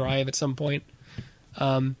pile drive at some point.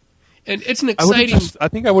 And it's an exciting... I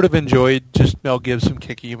think I would have enjoyed just Mel Gibson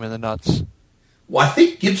kicking him in the nuts. Well, I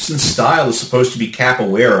think Gibson's style is supposed to be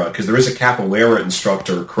capoeira, because there is a capoeira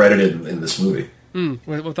instructor credited in this movie.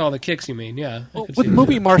 With all the kicks, you mean, yeah. Well, with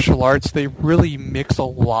movie martial arts, they really mix a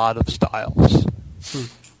lot of styles.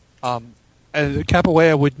 And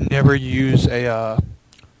capoeira would never use a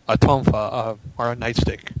tonfa or a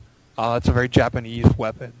nightstick. It's a very Japanese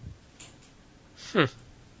weapon.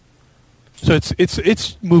 So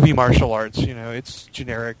it's movie martial arts, it's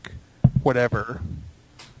generic, whatever.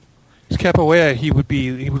 Capoeira, he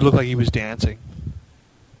would look like he was dancing.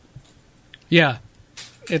 Yeah,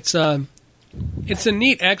 it's a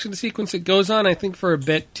neat action sequence. It goes on, I think, for a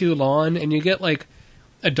bit too long, and you get like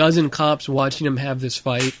a dozen cops watching him have this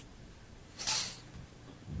fight.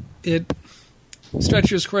 It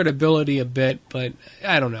stretches credibility a bit, but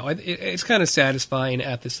I don't know. It's kind of satisfying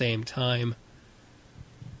at the same time.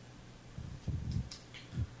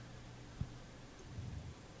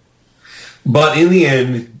 But in the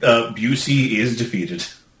end, Busey is defeated.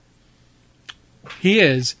 He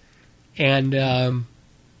is. And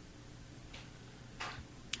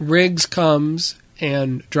Riggs comes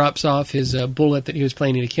and drops off his bullet that he was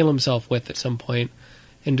planning to kill himself with at some point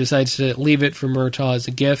and decides to leave it for Murtaugh as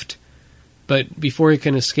a gift. But before he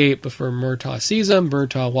can escape, before Murtaugh sees him,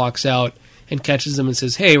 Murtaugh walks out and catches him and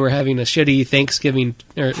says, "Hey, we're having a shitty Thanksgiving,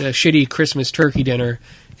 or a shitty Christmas turkey dinner.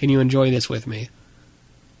 Can you enjoy this with me?"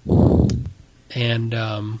 And,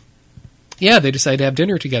 they decide to have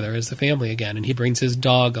dinner together as the family again, and he brings his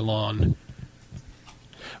dog along.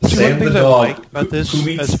 Sam the dog, I like about this,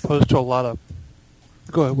 as opposed to a lot of...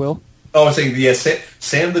 Go ahead, Will. Oh, I was saying, yes,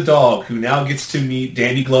 Sam the dog, who now gets to meet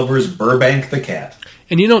Danny Glover's Burbank the cat.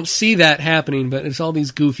 And you don't see that happening, but it's all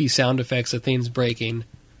these goofy sound effects of things breaking.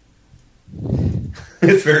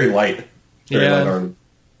 It's very light. Very light-hearted.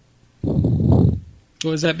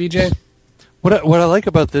 What was that, BJ? What I like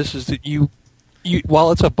about this is that you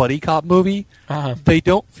while it's a buddy cop movie, they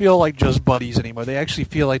don't feel like just buddies anymore. They actually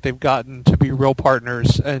feel like they've gotten to be real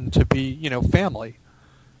partners and to be, family.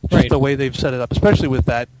 Just the way they've set it up, especially with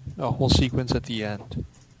that whole sequence at the end.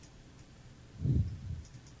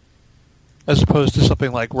 As opposed to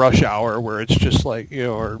something like Rush Hour, where it's just like,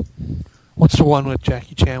 or what's the one with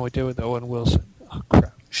Jackie Chan would do with Owen Wilson? Oh,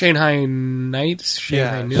 crap. Shanghai Nights?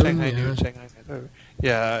 Shanghai Noon?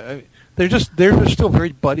 Yeah, they're just still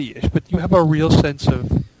very buddy-ish, but you have a real sense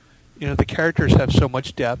of, the characters have so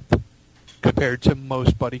much depth compared to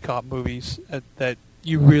most buddy cop movies that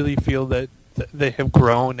you really feel that they have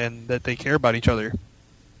grown and that they care about each other.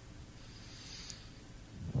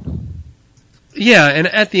 Yeah, and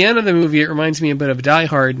at the end of the movie, it reminds me a bit of Die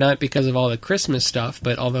Hard, not because of all the Christmas stuff,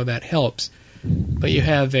 but although that helps. But you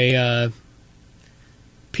have a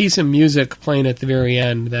piece of music playing at the very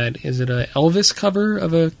end that, is it an Elvis cover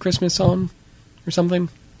of a Christmas song or something?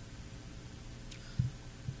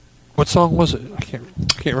 What song was it? I can't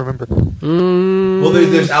remember. Well,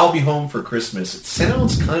 there's I'll Be Home for Christmas. It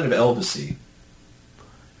sounds kind of Elvis-y.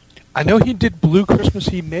 I know he did Blue Christmas.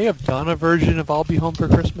 He may have done a version of I'll Be Home for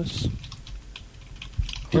Christmas.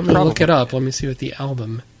 Let me look it up. Let me see what the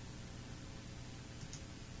album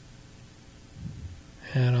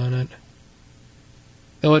had on it.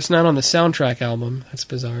 Though it's not on the soundtrack album. That's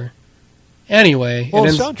bizarre. Anyway. Well,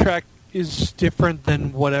 the soundtrack is different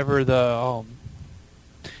than whatever the...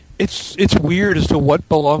 It's weird as to what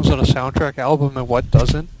belongs on a soundtrack album and what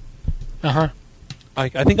doesn't. Uh-huh.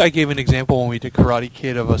 I think I gave an example when we did Karate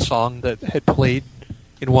Kid of a song that had played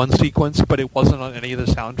in one sequence, but it wasn't on any of the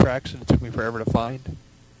soundtracks, and it took me forever to find.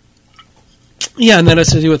 Yeah, and that has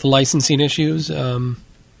to do with licensing issues. And,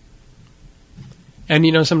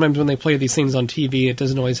 sometimes when they play these things on TV, it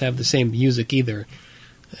doesn't always have the same music either.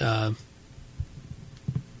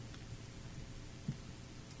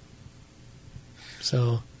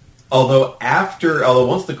 Although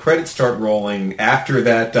once the credits start rolling, after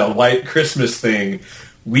that White Christmas thing,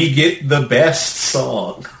 we get the best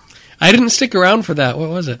song. I didn't stick around for that. What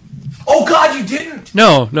was it? Oh, God, you didn't?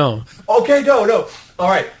 No. Okay, no. All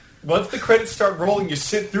right. Once the credits start rolling, you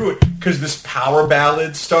sit through it, because this power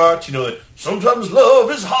ballad starts, that sometimes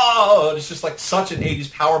love is hard. It's just like such an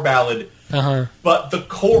 80s power ballad. Uh-huh. But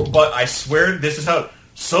I swear this is how,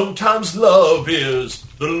 sometimes love is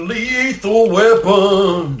the lethal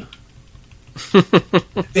weapon.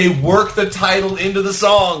 They work the title into the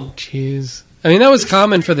song. Jeez. I mean, that was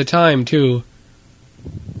common for the time, too.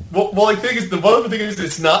 Well, the thing is,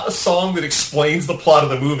 it's not a song that explains the plot of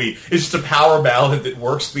the movie. It's just a power ballad that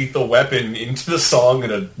works Lethal Weapon into the song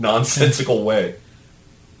in a nonsensical way.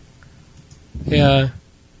 Yeah.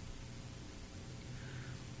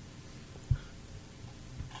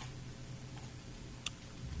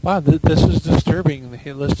 Wow, this is disturbing.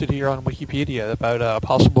 They listed here on Wikipedia about a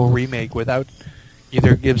possible remake without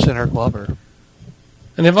either Gibson or Glover.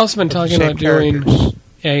 And they've also been talking about doing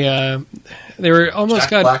they were almost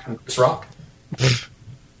Jack Black and Chris Rock.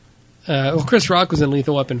 Chris Rock was in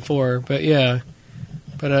Lethal Weapon 4, but yeah.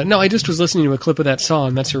 But no, I just was listening to a clip of that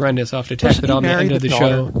song. That's horrendous. I'll have to tack that on the end of the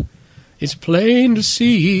show. It's plain to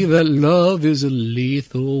see that love is a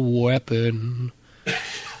lethal weapon.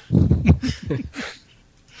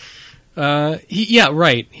 You're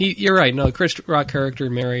right. No, the Chris Rock character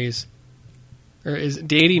marries or is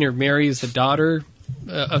dating or marries the daughter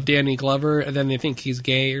of Danny Glover, and then they think he's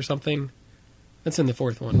gay or something. That's in the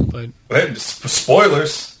fourth one, but Hey,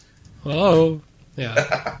 spoilers. oh,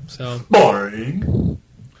 yeah. So Boring.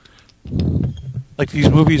 Like, these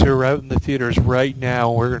movies are out in the theaters right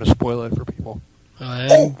now. We're going to spoil it for people.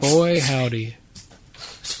 and boy, howdy.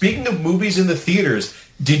 Speaking of movies in the theaters,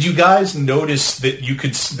 did you guys notice that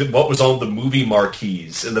what was on the movie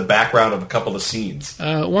marquees in the background of a couple of scenes?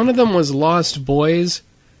 One of them was Lost Boys.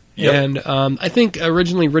 Yep. And I think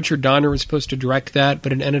originally Richard Donner was supposed to direct that,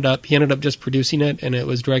 but he ended up just producing it, and it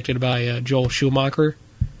was directed by Joel Schumacher.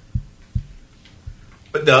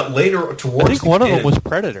 But later, towards I think one of them end- was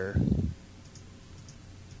Predator.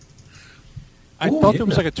 I thought there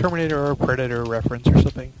was like a Terminator or Predator reference or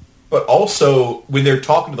something. But also, when they're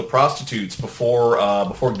talking to the prostitutes before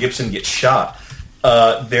Gibson gets shot,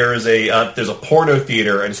 there's a porno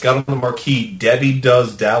theater, and it's got on the marquee Debbie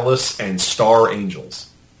Does Dallas and Star Angels.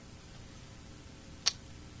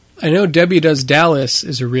 I know Debbie Does Dallas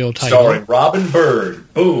is a real title. Starring Robin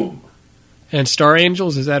Bird. Boom. And Star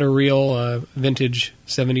Angels, is that a real vintage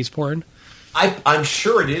 70s porn? I'm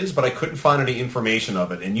sure it is, but I couldn't find any information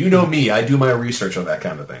of it. And you know me, I do my research on that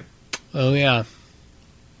kind of thing. Oh, yeah.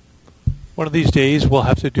 One of these days, we'll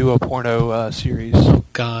have to do a porno series.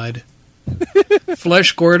 God.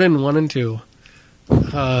 Flesh Gordon 1 and 2.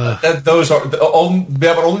 Those are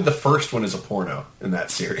only the first one is a porno in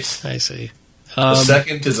that series. I see. The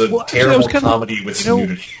second is a terrible comedy with some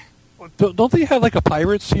nudity. Don't they have like a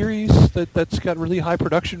pirate series that's got really high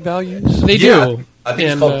production values? They do. I think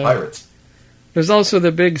it's called Pirates. There's also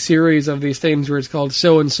the big series of these things where it's called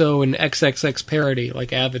So-and-So and XXX parody,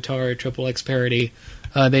 like Avatar, Triple X parody.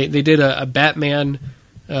 They did a Batman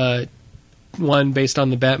one based on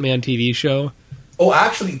the Batman TV show. Oh,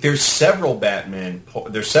 actually, there's several Batman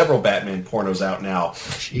pornos out now.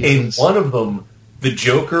 Jesus. In one of them, the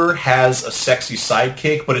Joker has a sexy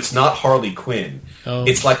sidekick, but it's not Harley Quinn. Oh.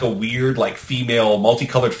 It's like a weird, like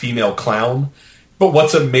multicolored female clown. But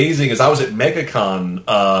what's amazing is I was at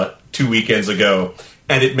MegaCon 2 weekends ago,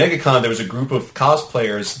 and at MegaCon there was a group of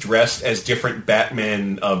cosplayers dressed as different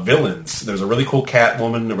Batman villains. There was a really cool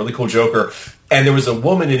Catwoman, a really cool Joker, and there was a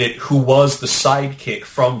woman in it who was the sidekick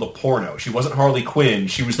from the porno. She wasn't Harley Quinn,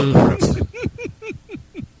 she was the porno star.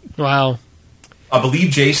 Wow. I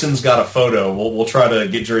believe Jason's got a photo. We'll try to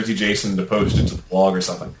get Jersey Jason to post it to the blog or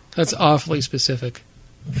something. That's awfully specific.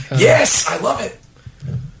 Yes, I love it.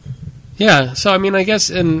 Yeah, so I mean, I guess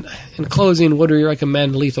in closing, would we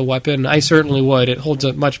recommend Lethal Weapon? I certainly would. It holds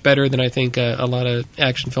up much better than I think a lot of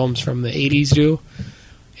action films from the 80s do.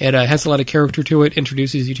 It has a lot of character to it,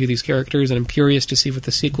 introduces you to these characters, and I'm curious to see what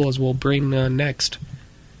the sequels will bring next.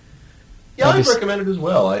 Yeah, I'd recommend it as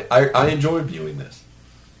well. I enjoyed viewing this.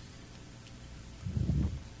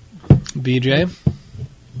 BJ?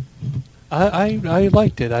 I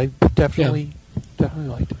liked it. I definitely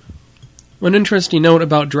liked it. One interesting note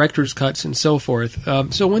about director's cuts and so forth.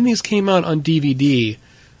 So when these came out on DVD,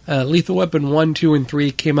 Lethal Weapon 1, 2, and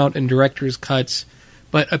 3 came out in director's cuts,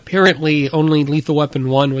 but apparently only Lethal Weapon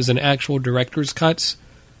 1 was an actual director's cuts.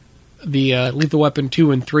 The Lethal Weapon 2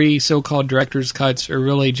 and 3 so-called director's cuts are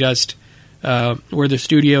really just where the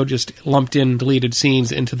studio just lumped in deleted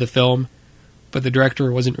scenes into the film, but the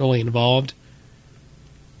director wasn't really involved.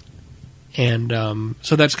 And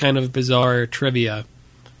so that's kind of bizarre trivia.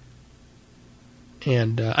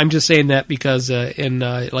 And I'm just saying that because in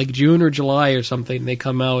like June or July or something, they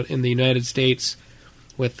come out in the United States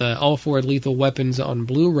with all 4 Lethal Weapons on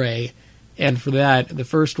Blu-ray. And for that, the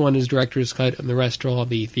first one is director's cut, and the rest are all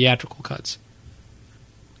the theatrical cuts,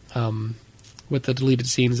 with the deleted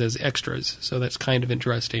scenes as extras. So that's kind of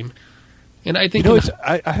interesting. And I think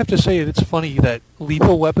I have to say it's funny that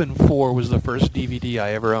Lethal Weapon 4 was the first DVD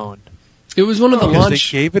I ever owned. It was one of the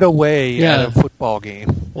launch. They gave it away at a football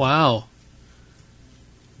game. Wow.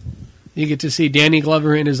 You get to see Danny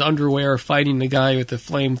Glover in his underwear fighting the guy with the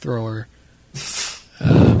flamethrower.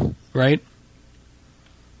 Right?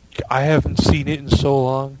 I haven't seen it in so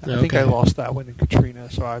long. I think I lost that one in Katrina.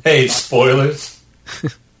 Hey, spoilers.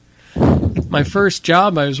 My first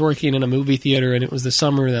job, I was working in a movie theater, and it was the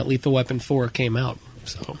summer that Lethal Weapon 4 came out.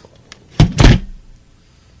 So,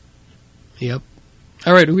 yep.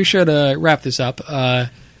 All right, we should wrap this up.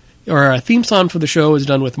 Our theme song for the show is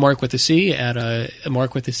done with Mark with a C at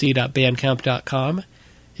markwithac.bandcamp.com.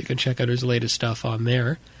 You can check out his latest stuff on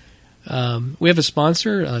there. We have a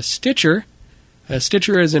sponsor, Stitcher.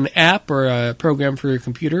 Stitcher is an app or a program for your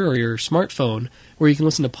computer or your smartphone where you can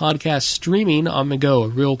listen to podcasts streaming on the go, a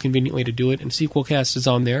real convenient way to do it, and Sequelcast is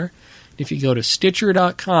on there. If you go to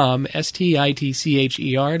Stitcher.com,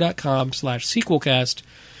 STITCHER.com/Sequelcast,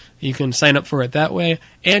 You can sign up for it that way,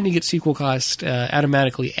 and you get Sequelcast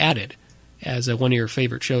automatically added as one of your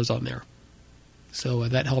favorite shows on there. So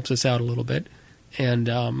that helps us out a little bit.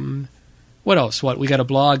 And what else? We got a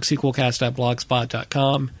blog,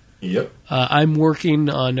 sequelcast.blogspot.com. Yep. I'm working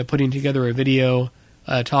on putting together a video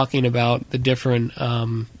talking about the different... how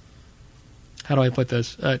do I put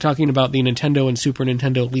this? Talking about the Nintendo and Super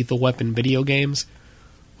Nintendo Lethal Weapon video games,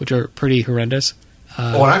 which are pretty horrendous.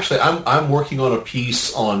 And actually, I'm working on a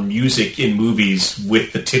piece on music in movies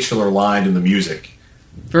with the titular line in the music.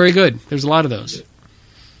 Very good. There's a lot of those.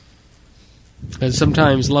 Because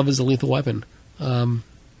sometimes love is a lethal weapon.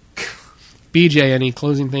 BJ, any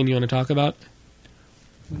closing thing you want to talk about?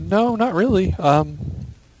 No, not really. All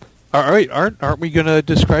right, aren't we going to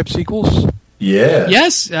describe sequels? Yeah.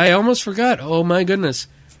 Yes, I almost forgot. Oh my goodness.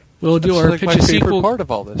 We'll do our pitch my a favorite sequel part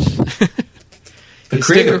of all this. The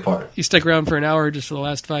creative part. You stick around for an hour just for the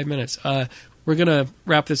last 5 minutes. We're going to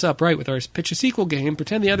wrap this up right with our pitch a sequel game.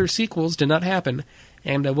 Pretend the other sequels did not happen.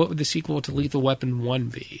 And what would the sequel to Lethal Weapon 1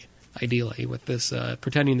 be, ideally, with this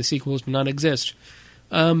pretending the sequels do not exist?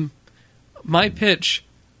 My pitch,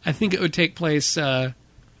 I think it would take place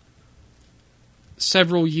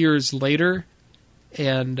several years later,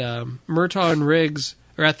 and Murtaugh and Riggs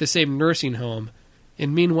are at the same nursing home.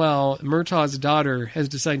 And meanwhile, Murtaugh's daughter has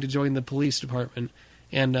decided to join the police department,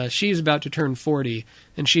 and she's about to turn 40,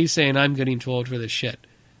 and she's saying, I'm getting too old for this shit.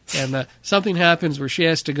 And something happens where she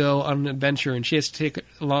has to go on an adventure, and she has to take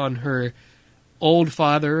along her old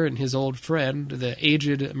father and his old friend, the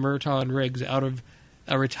aged Murtaugh and Riggs, out of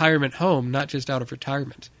a retirement home, not just out of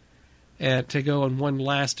retirement, and to go on one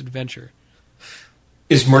last adventure.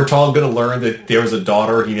 Is Murtaugh going to learn that there was a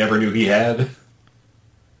daughter he never knew he had?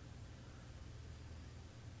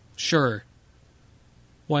 Sure.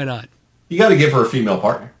 Why not? You got to give her a female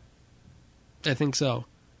partner. I think so.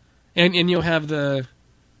 And you'll have the...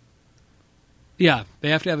 Yeah, they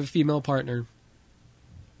have to have a female partner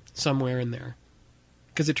somewhere in there.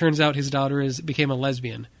 Because it turns out his daughter became a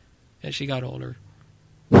lesbian as she got older.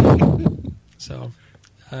 So,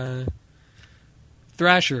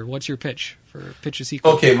 Thrasher, what's your pitch for pitch a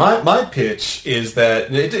sequel? Okay, my pitch is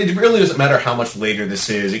that it really doesn't matter how much later this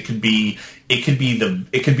is. It could be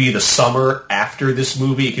the summer after this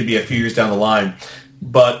movie. It could be a few years down the line.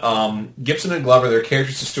 But Gibson and Glover, their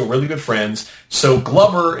characters are still really good friends. So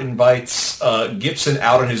Glover invites Gibson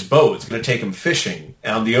out on his boat. It's going to take him fishing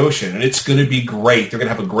on the ocean, and it's going to be great. They're going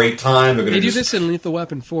to have a great time. They do this in Lethal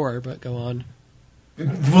Weapon 4, but go on.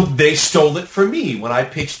 Well, they stole it from me when I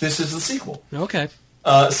pitched this as the sequel. Okay.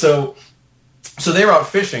 So they're out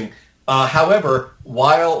fishing. However,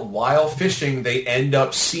 while fishing, they end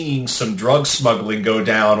up seeing some drug smuggling go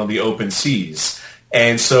down on the open seas.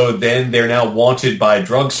 And so then they're now wanted by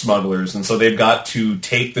drug smugglers, and so they've got to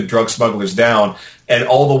take the drug smugglers down. And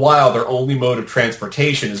all the while, their only mode of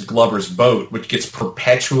transportation is Glover's boat, which gets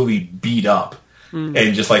perpetually beat up.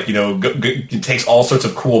 And just like, it takes all sorts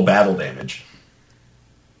of cool battle damage.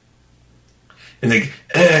 And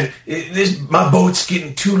my boat's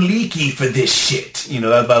getting too leaky for this shit.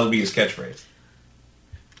 That'll be his catchphrase.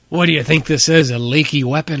 What do you think this is, a leaky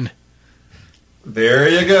weapon? There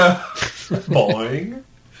you go. Boing.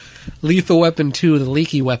 Lethal Weapon 2, the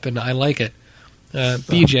leaky weapon. I like it.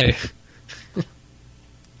 BJ.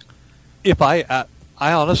 If I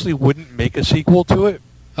honestly wouldn't make a sequel to it.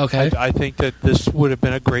 Okay. I think that this would have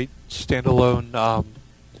been a great standalone,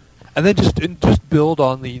 and then just build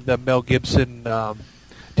on the Mel Gibson,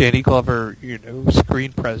 Danny Glover,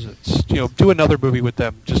 screen presence. Do another movie with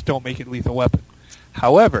them. Just don't make it Lethal Weapon.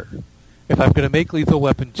 However, if I'm going to make Lethal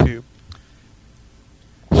Weapon 2,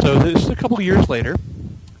 so this is a couple of years later.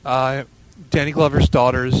 Danny Glover's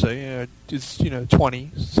daughter is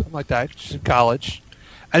 20, something like that. She's in college,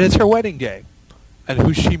 and it's her wedding day. And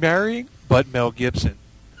who's she marrying? But Mel Gibson.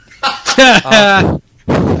 And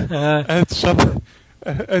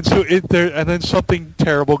then something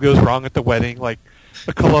terrible goes wrong at the wedding. Like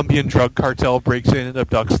a Colombian drug cartel breaks in and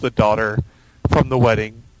abducts the daughter from the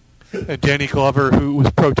wedding. And Danny Glover, who was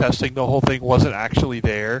protesting the whole thing, wasn't actually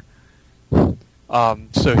there.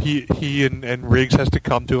 So he and Riggs has to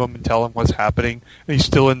come to him and tell him what's happening, and he's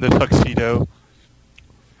still in the tuxedo.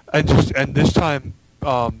 And this time,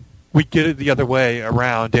 we get it the other way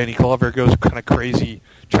around. Danny Glover goes kind of crazy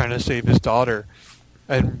trying to save his daughter,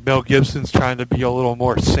 and Mel Gibson's trying to be a little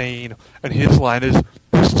more sane, and his line is,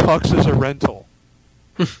 "This tux is a rental."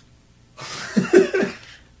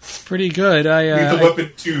 Pretty good. Lethal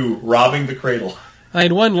Weapon 2, robbing the cradle. I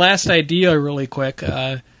had one last idea really quick.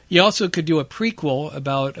 You also could do a prequel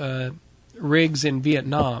about Riggs in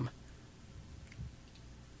Vietnam.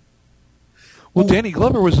 Well, Danny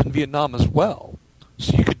Glover was in Vietnam as well.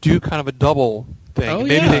 So you could do kind of a double thing. Oh,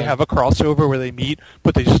 Maybe yeah. they have a crossover where they meet,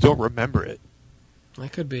 but they just don't remember it.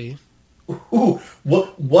 That could be. Ooh,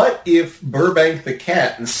 what if Burbank the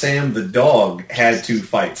cat and Sam the dog had to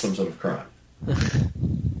fight some sort of crime?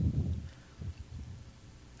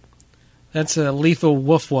 That's a lethal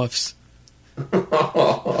woof woofs.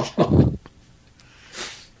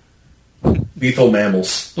 Lethal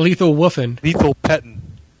mammals. Lethal woofing. Lethal petting.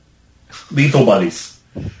 Lethal buddies.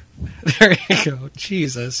 There you go.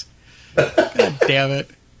 Jesus. God damn it.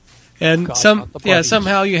 And God, not the buddies.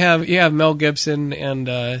 somehow you have Mel Gibson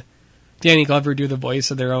and Danny Glover do the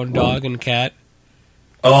voice of their own dog and cat.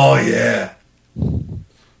 Oh, yeah.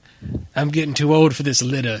 I'm getting too old for this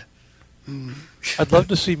litter. I'd love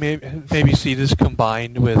to see maybe see this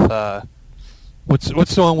combined with what's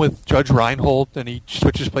the one with Judge Reinhold and he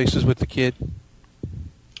switches places with the kid.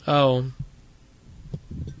 Oh.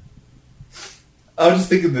 I was just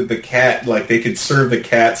thinking that the cat, like, they could serve the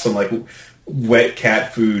cat some, like, wet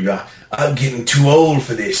cat food. I'm getting too old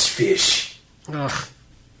for this fish. Ugh.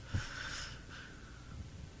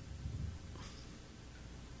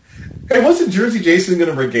 Hey, wasn't Jersey Jason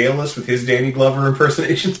going to regale us with his Danny Glover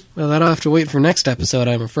impersonation? Well, that'll have to wait for next episode,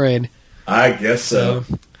 I'm afraid. I guess so.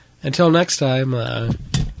 Until next time,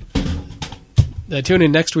 tune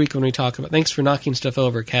in next week when we talk about... Thanks for knocking stuff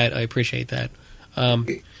over, Kat. I appreciate that.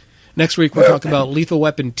 Next week we'll talk about Lethal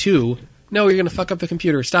Weapon 2. No, you're going to fuck up the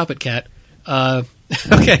computer. Stop it, Kat.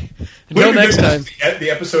 Okay. Until next time. The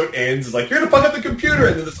episode ends like, you're going to fuck up the computer,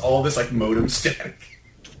 and then there's all this, like, modem static.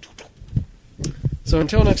 So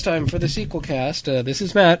until next time, for the sequel cast, this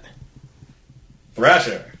is Matt.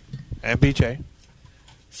 Thrasher. And BJ.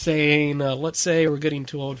 Saying, let's say we're getting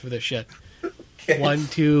too old for this shit. Okay. 1,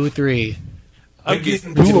 2, 3. I'm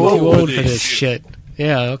getting Too old for this shit.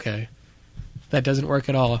 Yeah, okay. That doesn't work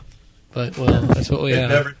at all. But, well, that's what we It have.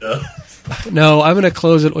 never does. No, I'm going to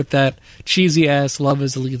close it with that cheesy-ass Love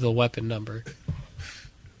is a Lethal Weapon number.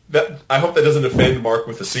 I hope that doesn't offend Mark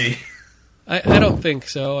with a C. I don't think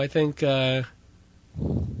so. I think, I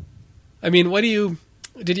mean,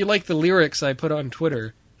 did you like the lyrics I put on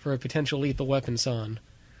Twitter for a potential Lethal Weapon song?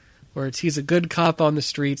 Where it's, he's a good cop on the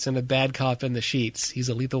streets and a bad cop in the sheets. He's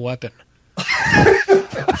a lethal weapon.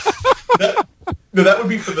 That would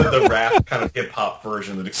be for the rap kind of hip-hop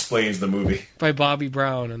version that explains the movie. By Bobby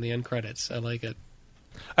Brown on the end credits. I like it.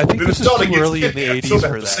 I think this is It's not too against early in the Kid Cudi, 80s so for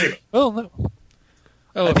have to save that. it. Well, no.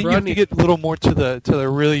 Oh, I if think you have Rodney... to get a little more to the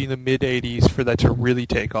really in the mid 80s for that to really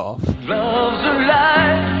take off. Love's a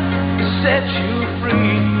light to set you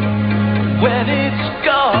free. When it's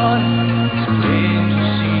gone, it's plain to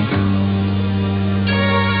see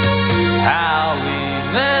how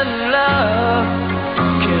even love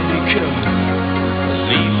can become a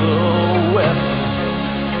lethal weapon.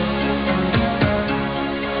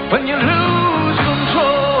 When you lose